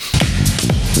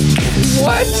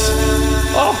 What?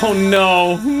 Oh,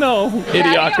 no.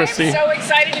 Idiocracy. I'm so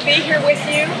excited to be here with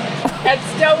you at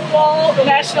Stonewall, the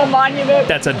National Monument.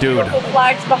 That's a dude. Beautiful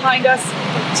flags behind us.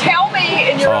 Tell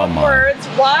me, in your own words,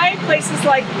 why places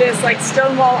like this, like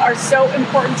Stonewall, are so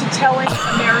important to telling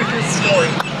America's story.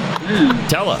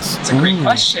 Tell us. It's a great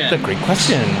question. It's a great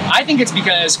question. I think it's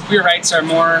because queer rights are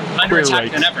more under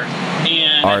attack than ever.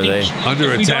 And are they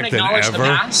under if we don't attack than acknowledge ever? the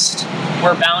past,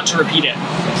 we're bound to repeat it.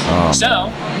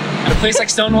 At a place like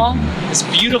Stonewall, this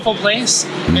beautiful place,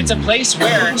 it's a place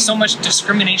where so much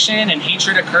discrimination and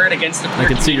hatred occurred against the queer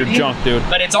I can see your community, junk, dude.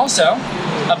 But it's also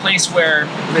a place where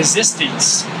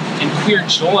resistance and queer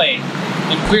joy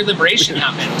and queer liberation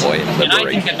happened. And I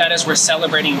think that is worth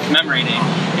celebrating and commemorating.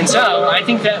 And so I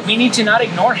think that we need to not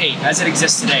ignore hate as it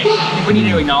exists today. I think we need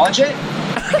to acknowledge it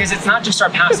because it's not just our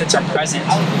past, it's our present.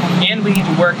 And we need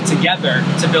to work together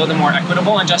to build a more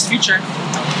equitable and just future.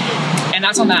 And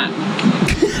that's on that.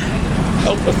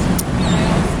 Help us.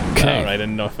 Okay. All right,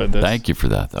 enough of this. Thank you for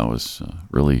that. That was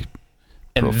really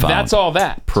profound. And that's all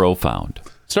that. Profound.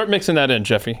 Start mixing that in,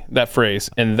 Jeffy, that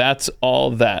phrase. And that's all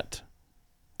that.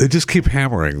 They just keep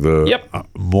hammering the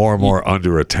more and more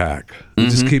under attack. They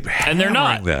just keep hammering and they're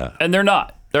not. that. And they're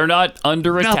not. They're not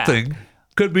under attack. Nothing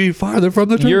could be farther from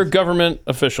the truth. Your government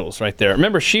officials right there.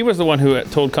 Remember, she was the one who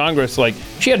told Congress,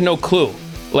 she had no clue.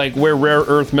 Where rare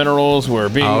earth minerals were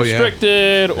being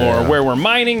restricted or where we're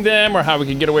mining them or how we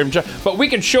can get away from China. But we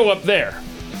can show up there.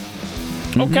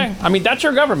 Okay. I mean, that's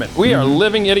your government. We are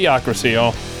living idiocracy,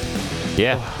 y'all.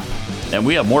 Yeah. And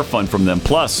we have more fun from them.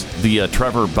 Plus, the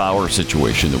Trevor Bauer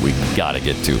situation that we got to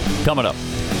get to. Coming up.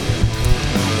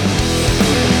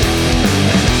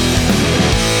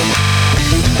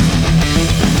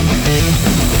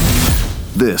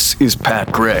 This is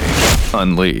Pat Gray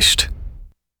Unleashed.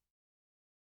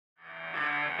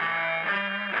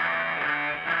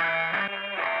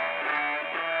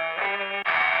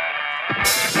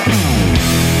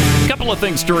 A couple of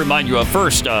things to remind you of.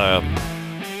 First,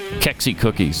 Keksi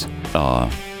Cookies.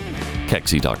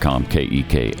 Keksi.com,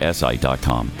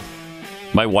 Keksi.com.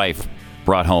 My wife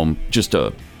brought home just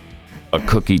a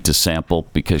cookie to sample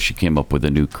because she came up with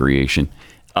a new creation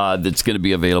that's going to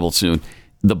be available soon.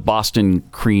 The Boston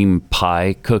cream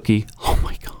pie cookie. Oh,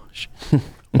 my gosh.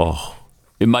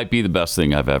 It might be the best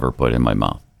thing I've ever put in my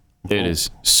mouth. It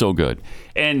is so good.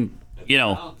 And,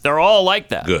 they're all like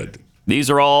that. Good.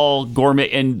 These are all gourmet.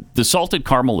 And the salted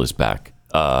caramel is back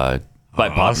by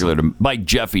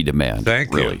Jeffy demand.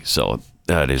 Thank you. So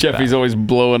that is Jeffy's back. always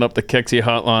blowing up the Keksi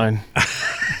hotline,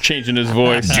 changing his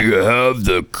voice. Do you have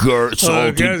the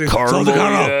salted caramel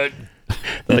yet?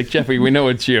 Like, Jeffy, we know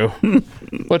it's you.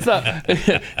 What's up?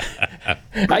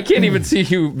 I can't even see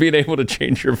you being able to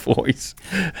change your voice.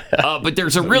 But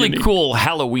there's a really cool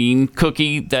Halloween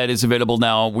cookie that is available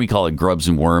now. We call it Grubs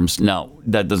and Worms. Now,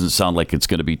 that doesn't sound like it's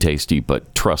going to be tasty,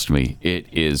 but trust me, it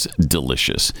is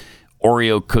delicious.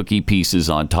 Oreo cookie pieces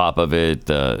on top of it,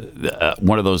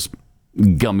 one of those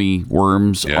gummy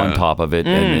worms on top of it,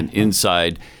 and then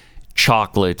inside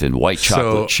chocolate and white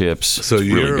chocolate chips. So it's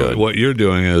really good. what you're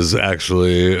doing is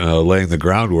actually laying the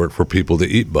groundwork for people to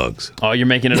eat bugs. Oh, you're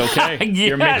making it okay. Yes.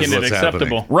 You're making it What's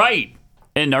acceptable. happening. Right.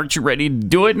 And aren't you ready to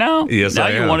do it now? Yes, now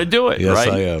I am. you want to do it, Yes, right?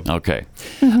 I am. Okay.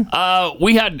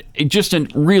 We had just a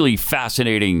really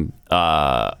fascinating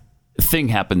thing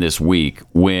happen this week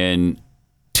when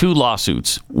two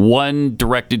lawsuits, one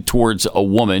directed towards a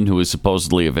woman who is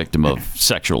supposedly a victim of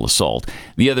sexual assault,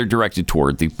 the other directed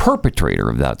toward the perpetrator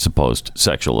of that supposed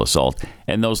sexual assault,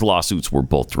 and those lawsuits were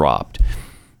both dropped.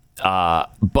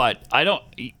 But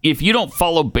if you don't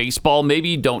follow baseball, maybe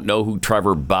you don't know who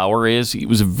Trevor Bauer is. He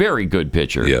was a very good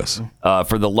pitcher. Yes.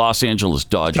 For the Los Angeles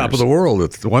Dodgers. Top of the world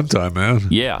at one time, man.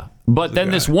 Yeah. But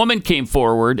then this woman came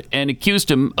forward and accused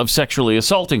him of sexually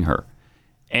assaulting her.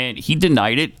 And he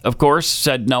denied it, of course,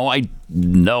 said,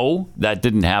 no, that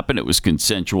didn't happen. It was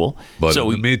consensual. But in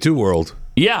the Me Too world.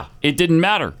 Yeah, it didn't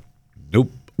matter.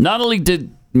 Nope. Not only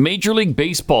did Major League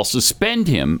Baseball suspend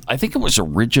him, I think it was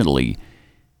originally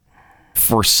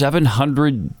for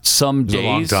 700 some days. It was a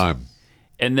long time.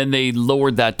 And then they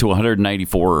lowered that to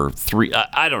 194 or 3.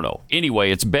 I don't know.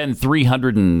 Anyway, it's been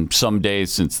 300 and some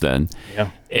days since then. Yeah.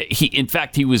 In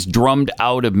fact, he was drummed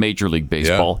out of Major League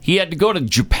Baseball. Yeah. He had to go to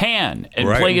Japan and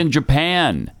Right. play in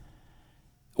Japan.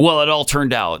 Well, it all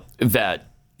turned out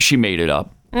that she made it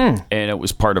up. And it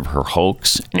was part of her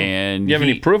hoax. And You have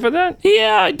any proof of that?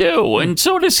 Yeah, I do. And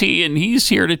so does he. And he's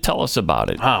here to tell us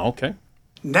about it. Ah, okay.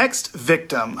 Next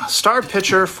victim, star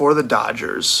pitcher for the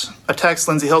Dodgers. A text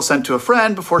Lindsey Hill sent to a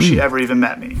friend before she ever even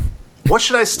met me. What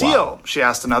should I steal? She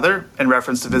asked another, in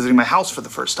reference to visiting my house for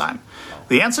the first time.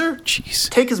 The answer?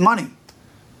 Take his money.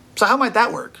 So how might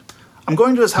that work? I'm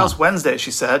going to his house Wednesday,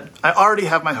 she said. I already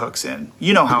have my hooks in.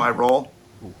 You know how I roll.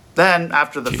 Then,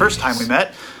 after the first time we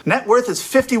met, net worth is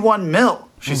 51 mil,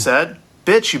 she said.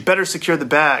 Bitch, you better secure the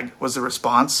bag, was the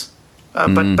response.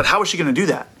 But how is she going to do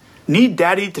that? Need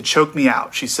daddy to choke me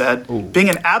out, she said. Being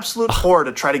an absolute whore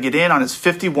to try to get in on his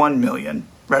 51 million,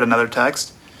 read another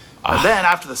text. Then,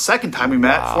 after the second time we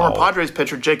met, former Padres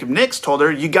pitcher Jacob Nix told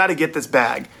her, you got to get this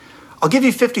bag. I'll give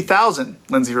you 50,000,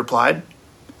 Lindsay replied.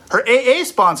 Her AA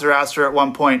sponsor asked her at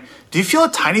one point, do you feel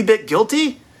a tiny bit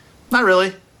guilty? Not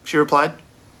really, she replied.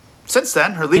 Since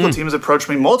then, her legal team has approached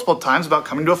me multiple times about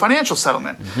coming to a financial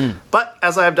settlement. But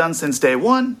as I have done since day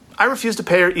one, I refuse to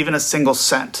pay her even a single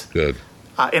cent. Good.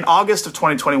 In August of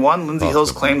 2021, Lindsey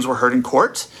Hill's claims were heard in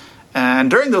court.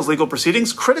 And during those legal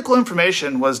proceedings, critical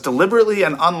information was deliberately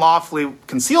and unlawfully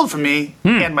concealed from me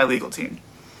and my legal team.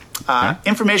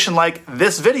 Information like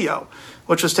this video,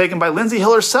 which was taken by Lindsey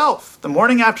Hill herself the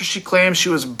morning after she claimed she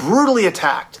was brutally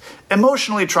attacked,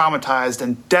 emotionally traumatized,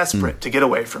 and desperate to get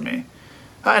away from me.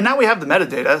 And now we have the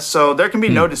metadata, so there can be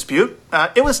no dispute.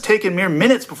 It was taken mere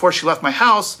minutes before she left my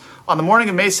house on the morning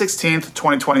of May 16th,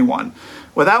 2021,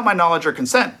 without my knowledge or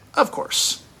consent, of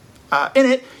course. In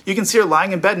it, you can see her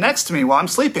lying in bed next to me while I'm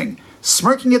sleeping,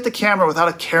 smirking at the camera without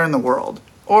a care in the world,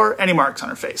 or any marks on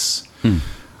her face.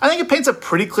 I think it paints a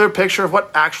pretty clear picture of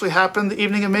what actually happened the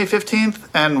evening of May 15th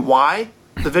and why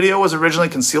the video was originally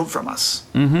concealed from us.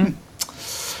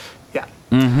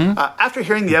 After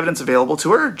hearing the evidence available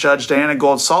to her, Judge Diana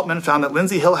Gold-Saltman found that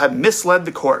Lindsey Hill had misled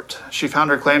the court. She found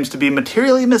her claims to be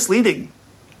materially misleading.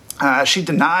 She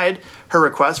denied her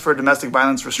request for a domestic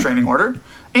violence restraining order,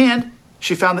 and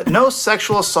she found that no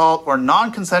sexual assault or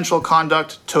non-consensual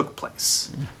conduct took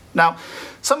place. Now,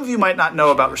 some of you might not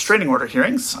know about restraining order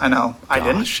hearings. I know I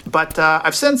didn't. But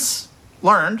I've since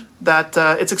learned that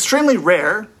it's extremely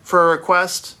rare for a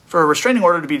request for a restraining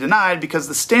order to be denied because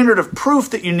the standard of proof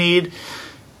that you need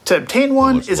to obtain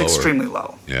one is extremely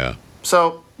low. Yeah.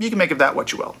 So you can make of that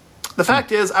what you will. The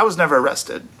fact is, I was never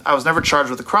arrested. I was never charged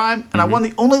with a crime, and I won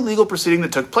the only legal proceeding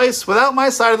that took place without my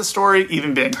side of the story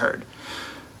even being heard.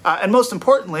 And most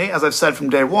importantly, as I've said from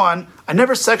day one, I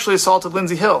never sexually assaulted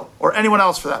Lindsey Hill, or anyone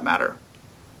else for that matter.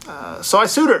 So I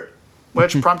sued her,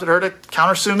 which prompted her to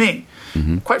countersue me.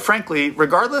 Quite frankly,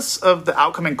 regardless of the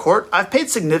outcome in court, I've paid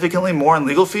significantly more in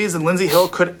legal fees than Lindsey Hill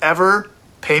could ever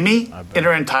pay me in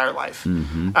her entire life.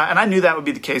 And I knew that would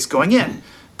be the case going in.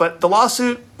 But the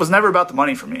lawsuit was never about the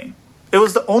money for me. It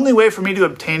was the only way for me to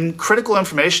obtain critical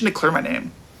information to clear my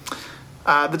name.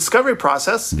 The discovery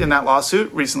process in that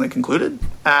lawsuit recently concluded,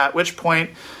 at which point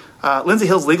Lindsey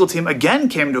Hill's legal team again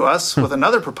came to us with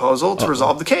another proposal to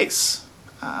resolve the case.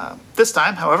 This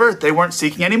time, however, they weren't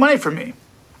seeking any money from me.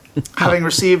 Having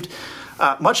received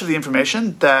much of the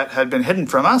information that had been hidden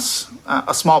from us,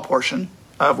 a small portion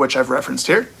of which I've referenced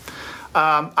here,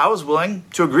 I was willing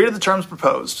to agree to the terms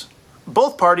proposed.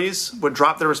 Both parties would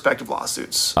drop their respective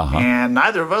lawsuits, and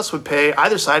neither of us would pay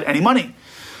either side any money.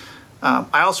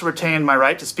 I also retained my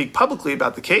right to speak publicly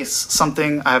about the case,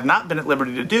 something I have not been at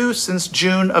liberty to do since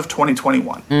June of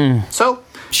 2021. So,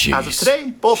 as of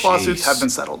today, both lawsuits have been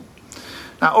settled.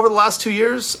 Now, over the last 2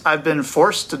 years, I've been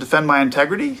forced to defend my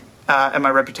integrity and my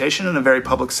reputation in a very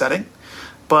public setting.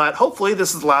 But hopefully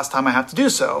this is the last time I have to do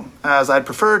so, as I'd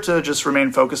prefer to just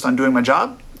remain focused on doing my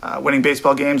job, winning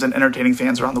baseball games and entertaining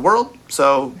fans around the world.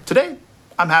 So today,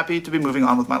 I'm happy to be moving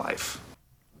on with my life.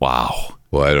 Wow.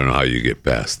 Well, I don't know how you get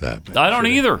past that. I don't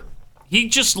either. He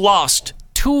just lost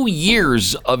 2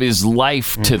 years of his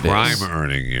life to this. Prime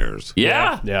earning years.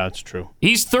 Yeah. Yeah, it's true.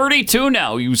 He's 32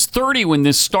 now. He was 30 when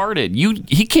this started.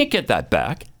 He can't get that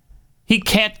back. He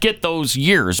can't get those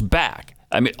years back.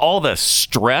 I mean, all the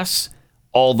stress,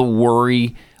 all the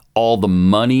worry, all the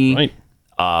money,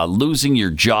 losing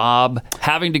your job,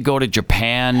 having to go to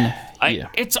Japan.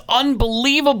 It's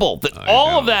unbelievable that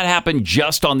all of that happened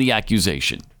just on the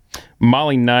accusation.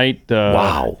 Molly Knight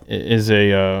is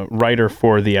a writer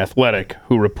for The Athletic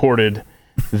who reported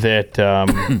that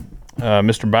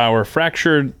Mr. Bauer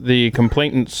fractured the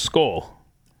complainant's skull.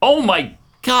 Oh, my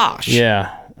gosh.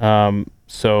 Yeah.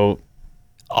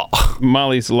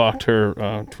 Molly's locked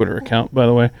her Twitter account, by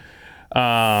the way.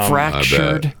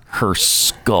 Fractured her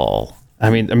skull. I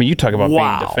mean, you talk about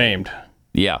being defamed.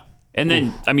 Yeah. And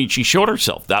then, she showed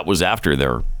herself. That was after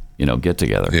their, get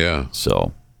together. Yeah.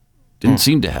 So, didn't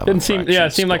seem to have it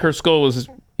seemed like her skull was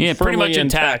pretty much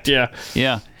intact.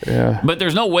 Yeah. But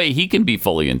there's no way he can be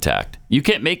fully intact. You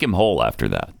can't make him whole after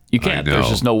that. You can't. There's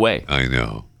just no way. I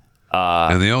know.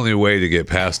 And the only way to get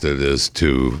past it is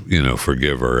to,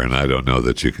 forgive her. And I don't know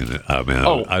that you can. I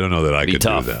don't know that I could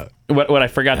do that. What I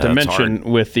forgot to mention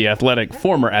with the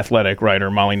former Athletic writer,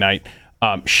 Molly Knight,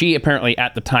 she apparently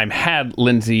at the time had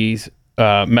Lindsay's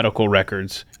medical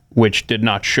records, which did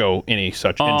not show any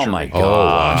such injury. Oh, my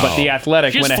God. But the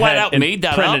Athletic went ahead and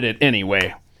printed it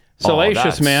anyway.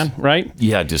 Salacious, man, right?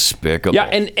 Yeah, despicable. Yeah,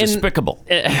 and despicable.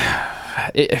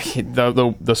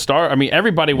 The star,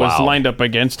 everybody was lined up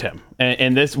against him.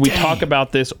 And this, we talk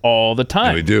about this all the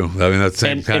time. Yeah, we do. That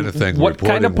same kind of thing what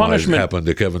kind of punishment happened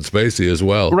to Kevin Spacey as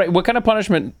well. Right. What kind of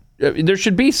punishment? There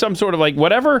should be some sort of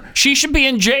whatever. She should be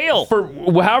in jail for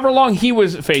however long he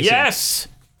was facing. Yes.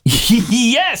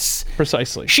 Yes.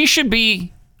 Precisely. She should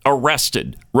be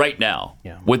arrested right now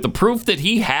with the proof that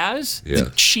he has.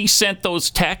 That she sent those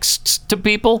texts to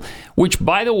people, which,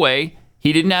 by the way,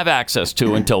 he didn't have access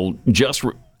to until just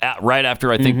right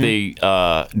after I think they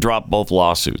dropped both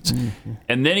lawsuits.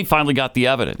 And then he finally got the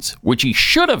evidence, which he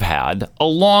should have had a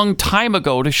long time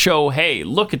ago to show, hey,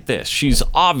 look at this. She's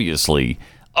obviously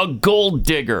a gold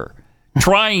digger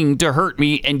trying to hurt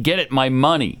me and get at my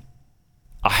money.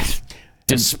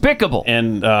 Despicable.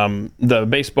 And the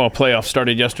baseball playoff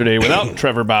started yesterday without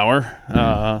Trevor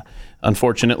Bauer,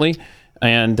 unfortunately.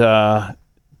 And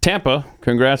Tampa,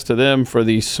 congrats to them for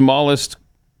the smallest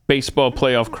baseball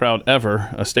playoff crowd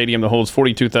ever. A stadium that holds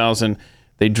 42,000.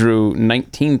 They drew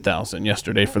 19,000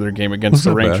 yesterday for their game against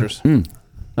the Rangers.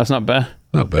 That's not bad.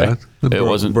 Not bad. It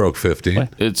wasn't broke 15.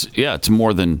 It's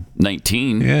more than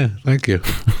 19. Yeah, thank you.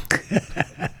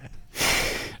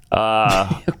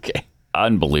 Okay.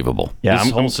 Unbelievable. Yeah,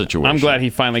 this whole situation. I'm glad he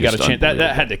finally got a chance.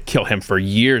 That had to kill him for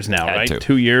years now, right?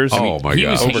 2 years. Oh my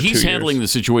God. He's handling the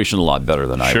situation a lot better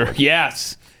than I would.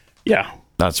 Yes. Yeah.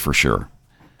 That's for sure.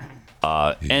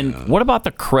 And what about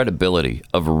the credibility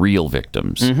of real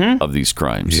victims of these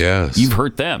crimes? Yes. You've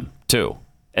hurt them too.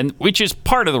 And which is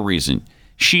part of the reason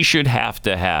she should have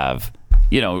to have,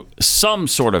 some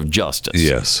sort of justice.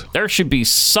 Yes. There should be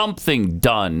something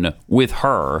done with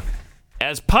her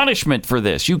as punishment for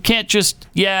this. You can't just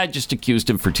accused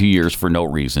him for 2 years for no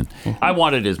reason. I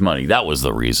wanted his money. That was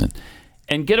the reason.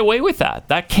 And get away with that.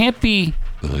 That can't be.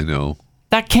 I know.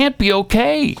 That can't be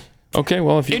okay. Okay,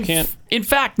 well, if you can't. In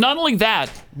fact, not only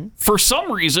that, for some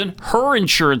reason, her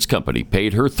insurance company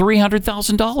paid her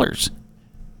 $300,000.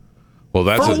 Well,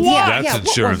 that's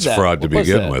insurance fraud to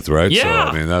begin with, right?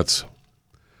 Yeah. So, that's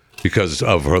because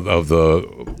of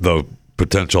the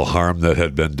potential harm that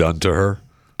had been done to her.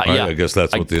 Right? Yeah. I guess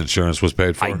that's what the insurance was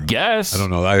paid for. I guess. I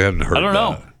don't know. I hadn't heard. I don't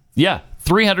know. Yeah,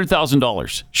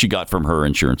 $300,000 she got from her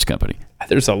insurance company.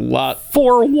 There's a lot.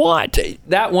 For what?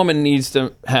 That woman needs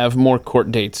to have more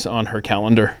court dates on her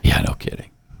calendar. Yeah, no kidding.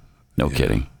 No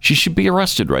kidding. She should be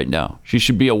arrested right now. She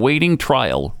should be awaiting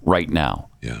trial right now.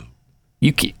 Yeah.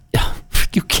 You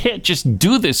can't just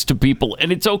do this to people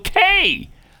and it's okay.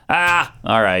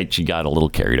 All right, she got a little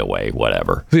carried away,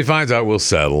 whatever. If he finds out, we'll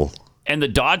settle. And the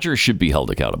Dodgers should be held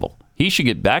accountable. He should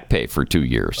get back pay for 2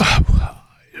 years.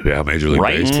 Yeah, Major League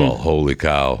Baseball. Holy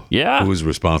cow. Yeah. Who's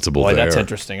responsible Boy, there? that's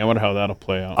interesting. I wonder how that'll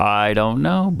play out. I don't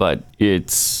know, but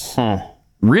it's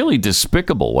really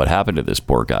despicable what happened to this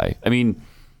poor guy. I mean,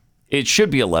 it should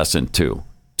be a lesson, too,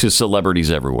 to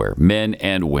celebrities everywhere, men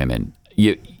and women.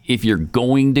 If you're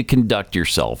going to conduct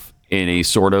yourself in a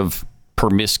sort of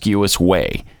promiscuous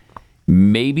way,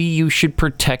 maybe you should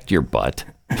protect your butt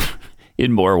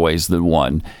in more ways than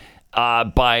one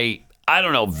by, I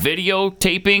don't know,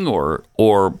 videotaping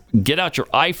or get out your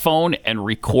iPhone and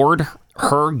record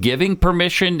her giving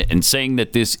permission and saying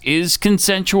that this is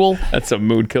consensual. That's a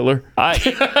mood killer.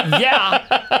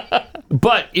 Yeah.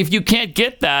 But if you can't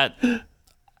get that,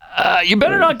 you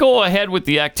better not go ahead with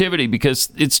the activity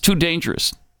because it's too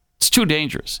dangerous. It's too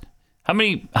dangerous. How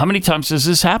many times does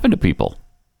this happen to people?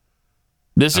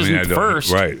 This isn't the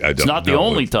first. Right. It's not the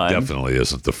only time. Definitely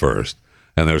isn't the first.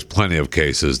 And there's plenty of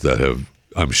cases that have,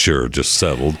 I'm sure, just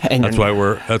settled. That's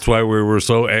why we were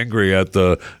so angry at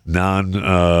the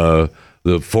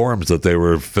the forms that they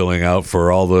were filling out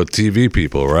for all the TV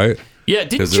people, right? Yeah,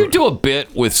 didn't you do a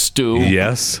bit with Stu?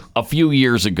 Yes, a few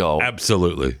years ago.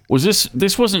 Absolutely. Was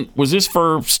this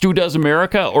for Stu Does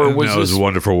America, or was it was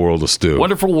Wonderful World of Stu?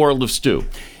 Wonderful World of Stu.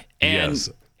 And yes.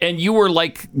 And you were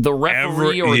like the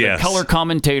referee or the color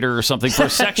commentator or something for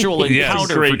sexual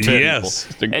encounter for two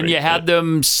people. And you had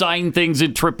them sign things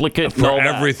in triplicate for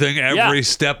everything, every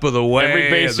step of the way.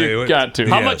 Every base you got to.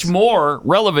 How much more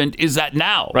relevant is that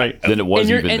now than it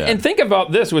was even then? And think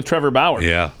about this with Trevor Bauer.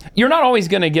 Yeah. You're not always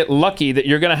going to get lucky that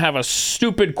you're going to have a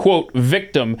stupid, quote,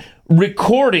 victim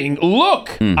recording,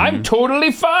 look, I'm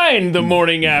totally fine the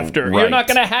morning after. Right. You're not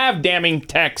going to have damning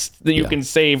text that you can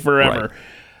save forever. Right.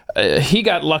 He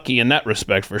got lucky in that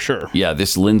respect for sure. Yeah,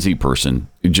 this Lindsay person,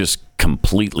 just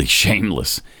completely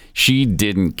shameless. She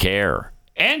didn't care.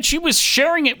 And she was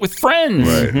sharing it with friends.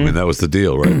 Right. I mean, that was the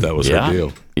deal, right? That was her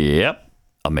deal. Yep.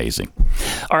 Amazing.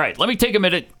 All right, let me take a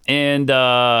minute and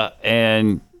tell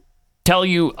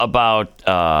you about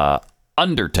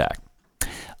Undertack.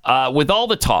 With all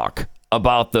the talk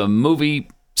about the movie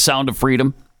Sound of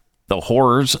Freedom, the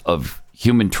horrors of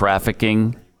human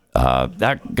trafficking,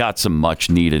 that got some much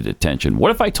needed attention. What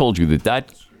if I told you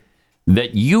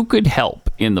that you could help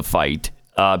in the fight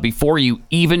before you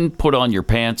even put on your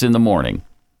pants in the morning?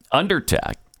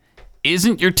 Undertack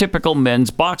isn't your typical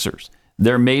men's boxers.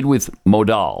 They're made with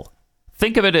modal.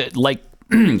 Think of it like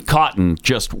cotton,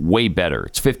 just way better.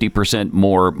 It's 50%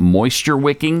 more moisture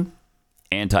wicking,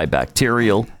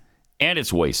 antibacterial, and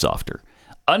it's way softer.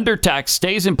 Undertack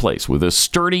stays in place with a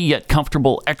sturdy yet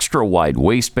comfortable extra wide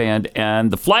waistband, and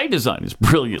the fly design is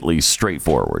brilliantly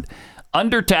straightforward.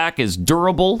 Undertack is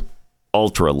durable,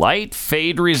 ultra light,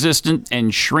 fade resistant,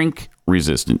 and shrink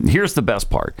resistant. And here's the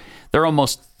best part. They're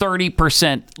almost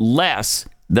 30% less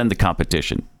than the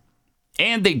competition.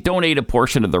 And they donate a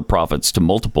portion of their profits to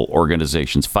multiple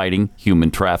organizations fighting human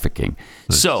trafficking.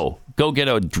 Nice. So go get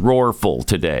a drawer full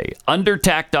today.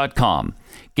 Undertack.com.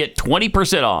 Get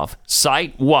 20% off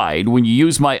site-wide when you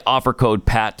use my offer code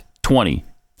PAT20.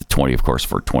 The 20, of course,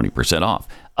 for 20% off.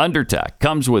 Undertack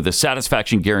comes with a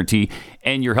satisfaction guarantee,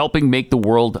 and you're helping make the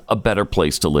world a better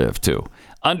place to live, too.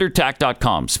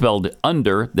 Undertack.com, spelled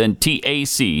under, then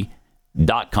TAC.com.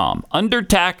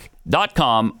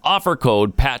 Undertack.com, offer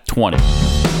code PAT20.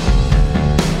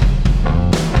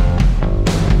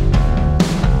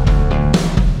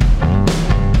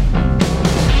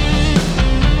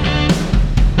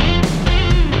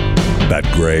 Pat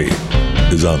Gray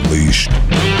is unleashed.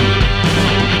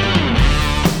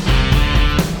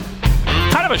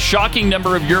 Kind of a shocking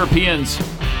number of Europeans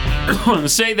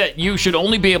say that you should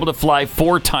only be able to fly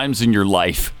 4 times in your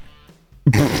life.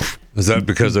 Is that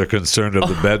because they're concerned of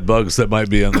the bed bugs that might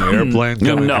be on the airplane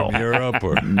coming from Europe?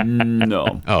 Or?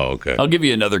 No. Oh, okay. I'll give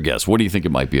you another guess. What do you think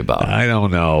it might be about? I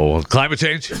don't know. Climate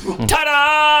change?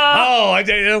 Ta-da! Oh, I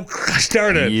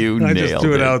started. I just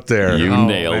threw it out there. You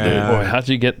nailed it. Boy, how'd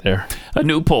you get there? A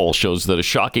new poll shows that a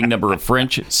shocking number of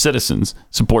French citizens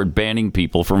support banning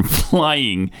people from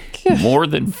flying more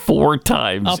than 4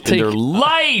 times in their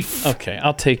life. Okay,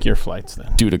 I'll take your flights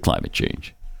then. Due to climate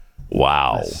change.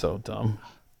 Wow. That's so dumb.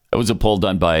 It was a poll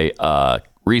done by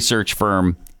research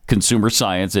firm Consumer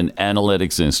Science and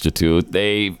Analytics Institute.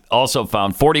 They also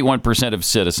found 41% of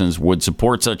citizens would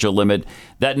support such a limit.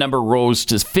 That number rose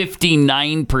to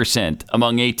 59%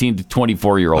 among 18 to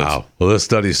 24-year-olds. Wow. Well, this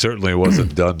study certainly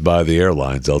wasn't done by the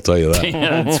airlines, I'll tell you that.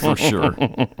 Yeah, that's for sure.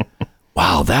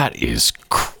 Wow, that is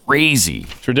crazy.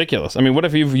 It's ridiculous. I mean, what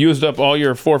if you've used up all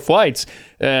your 4 flights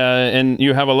and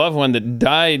you have a loved one that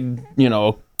died,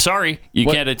 Sorry, you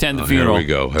can't attend the funeral. Here we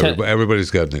go.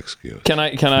 Everybody's got an excuse. Can I?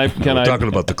 We're talking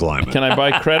about the climate. Can I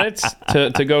buy credits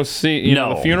to go see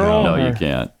the funeral? No, you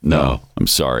can't. No, I'm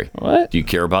sorry. What? Do you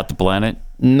care about the planet?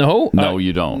 No. No,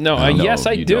 you don't. No, yes,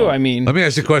 I do. Don't. I mean, let me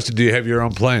ask you a question. Do you have your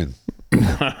own plane?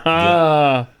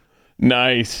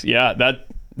 Nice. Yeah, that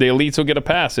the elites will get a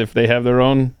pass if they have their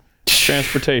own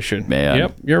transportation. Man.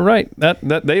 Yep, you're right. That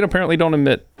they apparently don't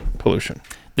emit pollution.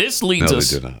 This leads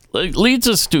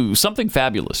us to something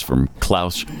fabulous from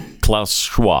Klaus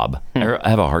Schwab. I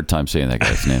have a hard time saying that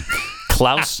guy's name.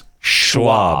 Klaus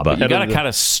Schwab. You got to kind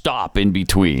of stop in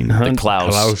between the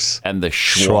Klaus and the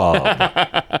Schwab.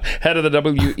 Head of the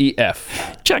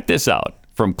WEF. Check this out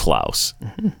from Klaus.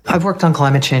 I've worked on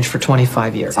climate change for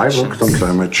 25 years. I worked on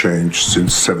climate change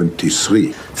since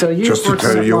 73. So you Just to worked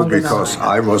tell so you, long because than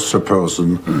I was the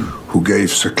person who gave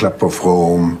the Club of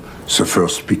Rome the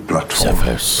first big platform.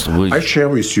 I share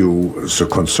with you the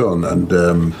concern, and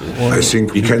I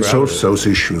think we can solve those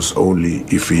issues only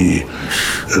if we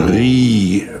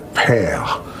repair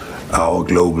our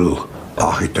global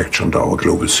architecture and our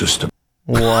global system.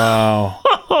 Wow.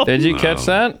 Did you catch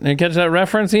that? Did you catch that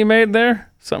reference he made there?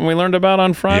 Something we learned about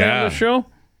on Friday on the show?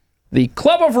 The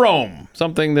Club of Rome.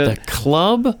 Something that... The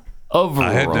Club of Rome.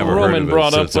 I had never Roman heard of it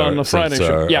brought up since on the Friday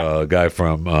show. Our guy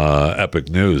from Epic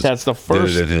News That's the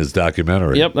first, did it in his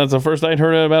documentary. Yep, that's the first I'd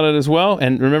heard about it as well.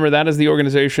 And remember, that is the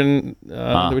organization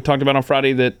that we talked about on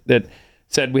Friday that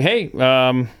said,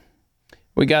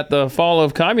 we got the fall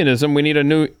of communism. We need a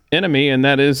new enemy, and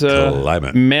that is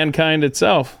mankind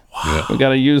itself. Wow. We got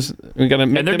to make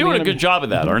and they're doing a good job of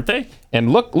that, aren't they?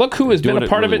 And look who has been a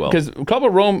part of it, because Club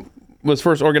of Rome was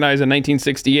first organized in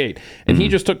 1968, and he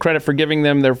just took credit for giving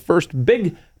them their first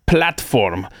big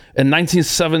platform in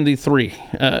 1973.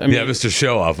 Mr.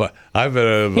 Show-Off. I've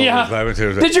been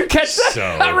Did you catch that? So,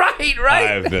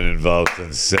 right. I've been involved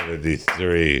since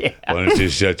 73. Why don't you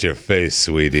shut your face,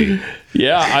 sweetie?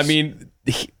 Yeah, I mean,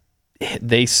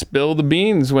 they spill the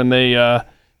beans when they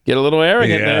get a little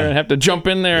arrogant there and have to jump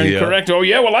in there and correct. Oh,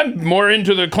 yeah, well, I'm more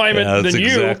into the climate than you.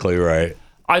 That's exactly right.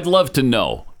 I'd love to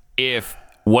know if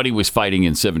what he was fighting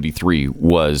in 73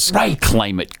 was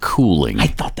climate cooling. I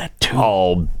thought that too.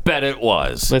 Oh, bet it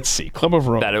was. Let's see. Club of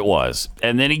Rome. Bet it was.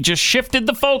 And then he just shifted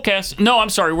the focus. No, I'm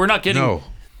sorry. We're not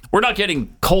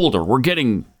getting colder. We're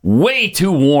getting way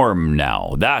too warm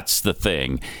now. That's the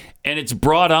thing. And it's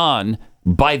brought on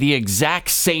by the exact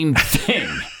same thing.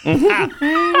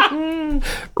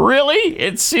 Really?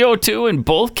 It's CO2 in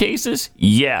both cases?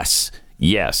 Yes.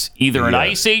 Either an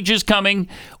ice age is coming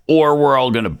or we're all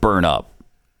going to burn up.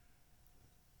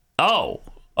 Oh,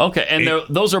 okay. And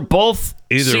those are both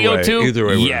CO2? Either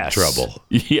way, we're in trouble.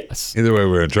 Yes. Either way,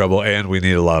 we're in trouble, and we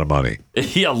need a lot of money.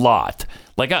 Yeah, a lot.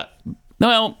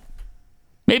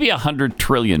 Maybe 100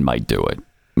 trillion might do it.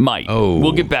 Might. Oh.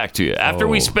 We'll get back to you. After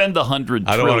we spend the 100 trillion,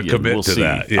 I don't want to commit to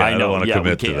that. Yeah, I don't want to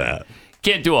commit to that.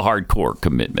 Can't do a hardcore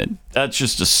commitment. That's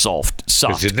just a soft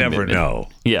Because you never commitment. know.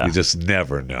 Yeah. You just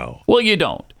never know. Well, you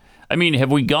don't. I mean,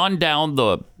 have we gone down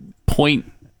the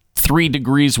 0.3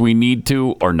 degrees we need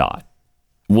to or not?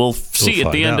 We'll see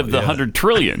at the end of the 100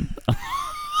 trillion.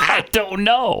 I don't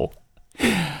know.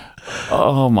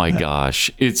 Oh, my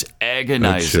gosh. It's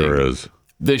agonizing. It sure is.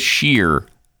 The sheer,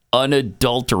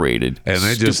 unadulterated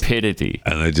stupidity.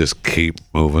 And they just keep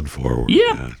moving forward.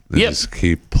 Yeah. Man. They just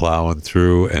keep plowing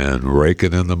through and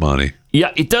raking in the money.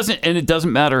 Yeah, it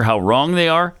doesn't matter how wrong they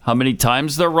are, how many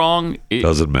times they're wrong. It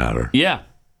doesn't matter. Yeah.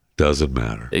 Doesn't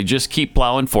matter. They just keep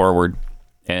plowing forward,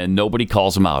 and nobody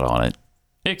calls them out on it,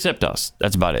 except us.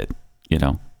 That's about it,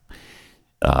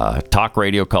 Talk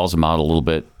radio calls them out a little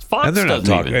bit. Fox and they're not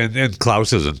talking, and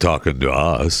Klaus isn't talking to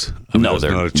us. There's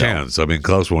not a chance. I mean,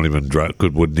 Klaus wouldn't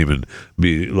even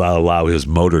allow his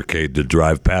motorcade to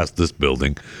drive past this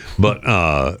building. But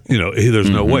there's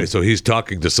no way. So he's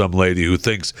talking to some lady who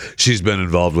thinks she's been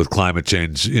involved with climate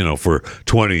change, for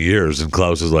 20 years, and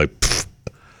Klaus is like, pfft.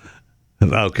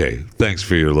 Okay, thanks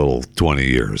for your little 20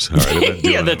 years. All right,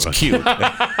 yeah, that's cute.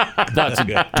 That's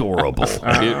adorable.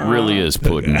 It really is,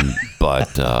 Puddin'.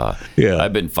 But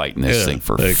I've been fighting this thing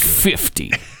for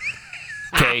 50.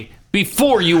 Okay?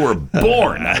 Before you were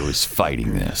born, I was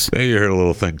fighting this. You heard a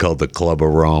little thing called the Club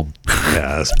of Rome.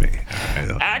 Yeah, that's me.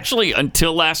 Actually,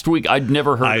 until last week, I'd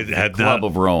never heard of the Club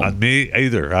of Rome. Me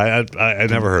either. I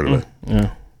never heard of it.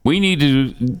 Yeah. We need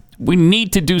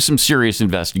to do some serious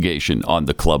investigation on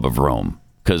the Club of Rome,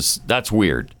 because that's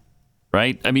weird,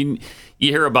 right? I mean, you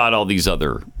hear about all these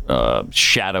other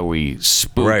shadowy,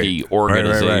 spooky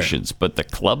organizations, but the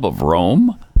Club of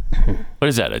Rome? What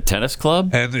is that, a tennis club?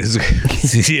 And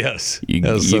yes. You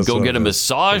go get a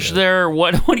massage there?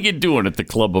 What are you doing at the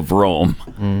Club of Rome?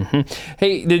 Mm-hmm.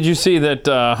 Hey, did you see that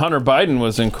Hunter Biden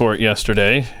was in court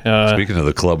yesterday? Speaking of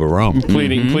the Club of Rome.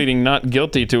 Pleading not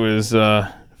guilty to his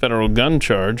federal gun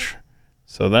charge.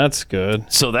 So that's good.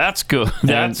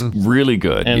 That's really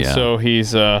good. And so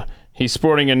he's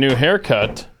sporting a new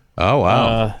haircut. Oh,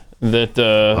 wow. that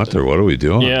Hunter, what are we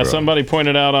doing? Yeah, bro? somebody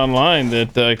pointed out online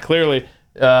that clearly,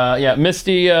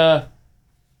 Misty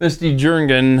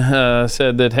Jernigan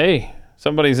said that, hey,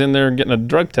 somebody's in there getting a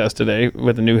drug test today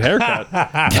with a new haircut.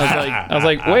 I was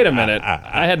like, wait a minute.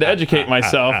 I had to educate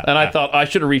myself, and I thought I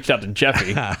should have reached out to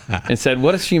Jeffy and said,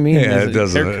 what does she mean? Yeah, it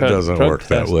doesn't work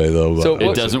that way, though. So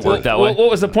it doesn't work that way.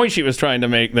 What was the point she was trying to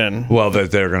make then? Well,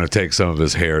 that they're going to take some of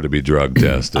his hair to be drug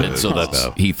tested. And so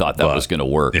he thought that was going to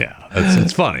work. Yeah,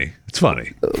 it's funny. It's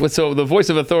funny. So the voice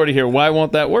of authority here, why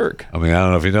won't that work? I mean, I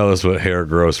don't know if you notice, but hair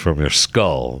grows from your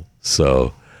skull.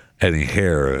 So any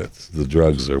hair, the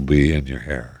drugs will be in your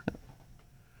hair.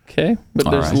 Okay, but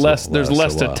there's less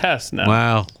to test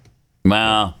now.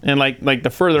 Wow. And like the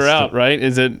further out, right?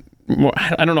 Is it more,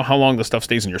 I don't know how long the stuff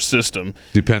stays in your system.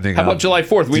 Depending How about July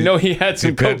 4th? We know he had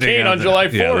some cocaine on July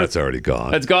 4th. Yeah, that's already gone.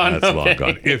 That's gone? That's Okay. long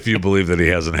gone. If you believe that he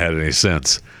hasn't had any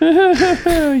since.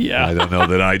 Yeah. I don't know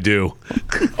that I do.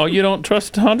 Oh, you don't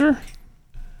trust Hunter?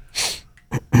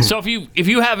 So if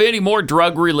you have any more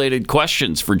drug-related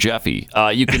questions for Jeffy,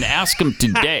 you can ask him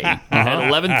today at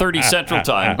 11:30 Central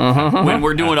Time when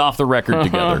we're doing Off the Record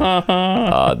together.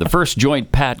 The first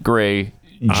joint, Pat Gray,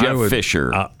 Jeff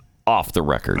Fisher, Off the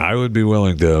Record. I would be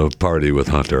willing to party with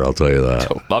Hunter, I'll tell you that.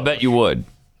 I'll bet you would.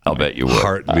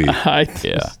 Heartbeat.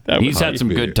 Yeah. He's had some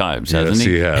good times, hasn't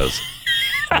he? Yes,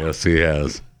 he has. Yes, he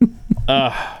has.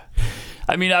 I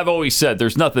mean, I've always said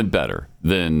there's nothing better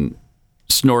than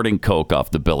snorting coke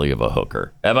off the belly of a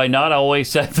hooker. Have I not always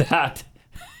said that?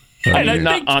 And I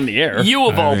not on the air. You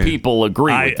of all people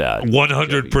agree with that.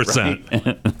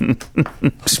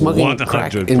 100%. Smoking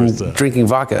crack and drinking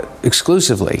vodka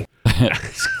exclusively.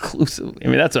 Exclusively. I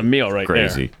mean, that's a meal right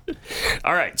Crazy.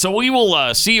 All right. So we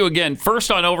will see you again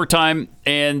first on Overtime.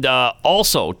 And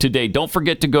also today, don't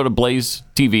forget to go to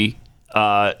blazetv.com.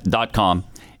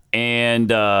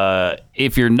 And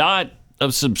if you're not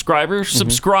a subscriber,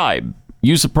 subscribe.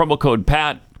 Use the promo code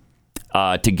PAT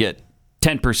to get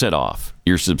 10% off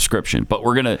your subscription. But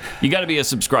you got to be a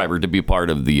subscriber to be a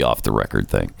part of the Off the Record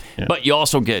thing. Yeah. But you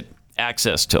also get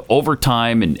access to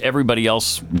Overtime, and everybody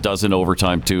else does an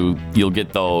Overtime too. You'll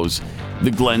get those,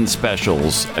 the Glenn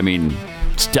specials. I mean,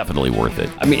 it's definitely worth it.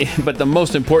 I mean, but the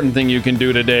most important thing you can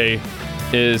do today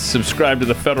is subscribe to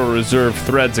the Federal Reserve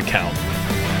Threads account.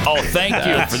 Oh, thank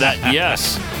you for that.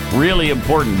 Yes. Really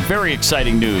important. Very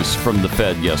exciting news from the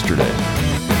Fed yesterday.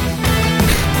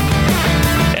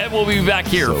 And we'll be back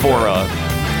here for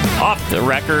Off the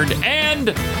Record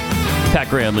and Pat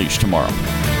Gray Unleashed tomorrow.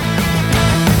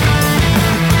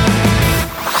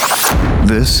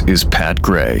 This is Pat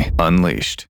Gray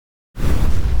Unleashed.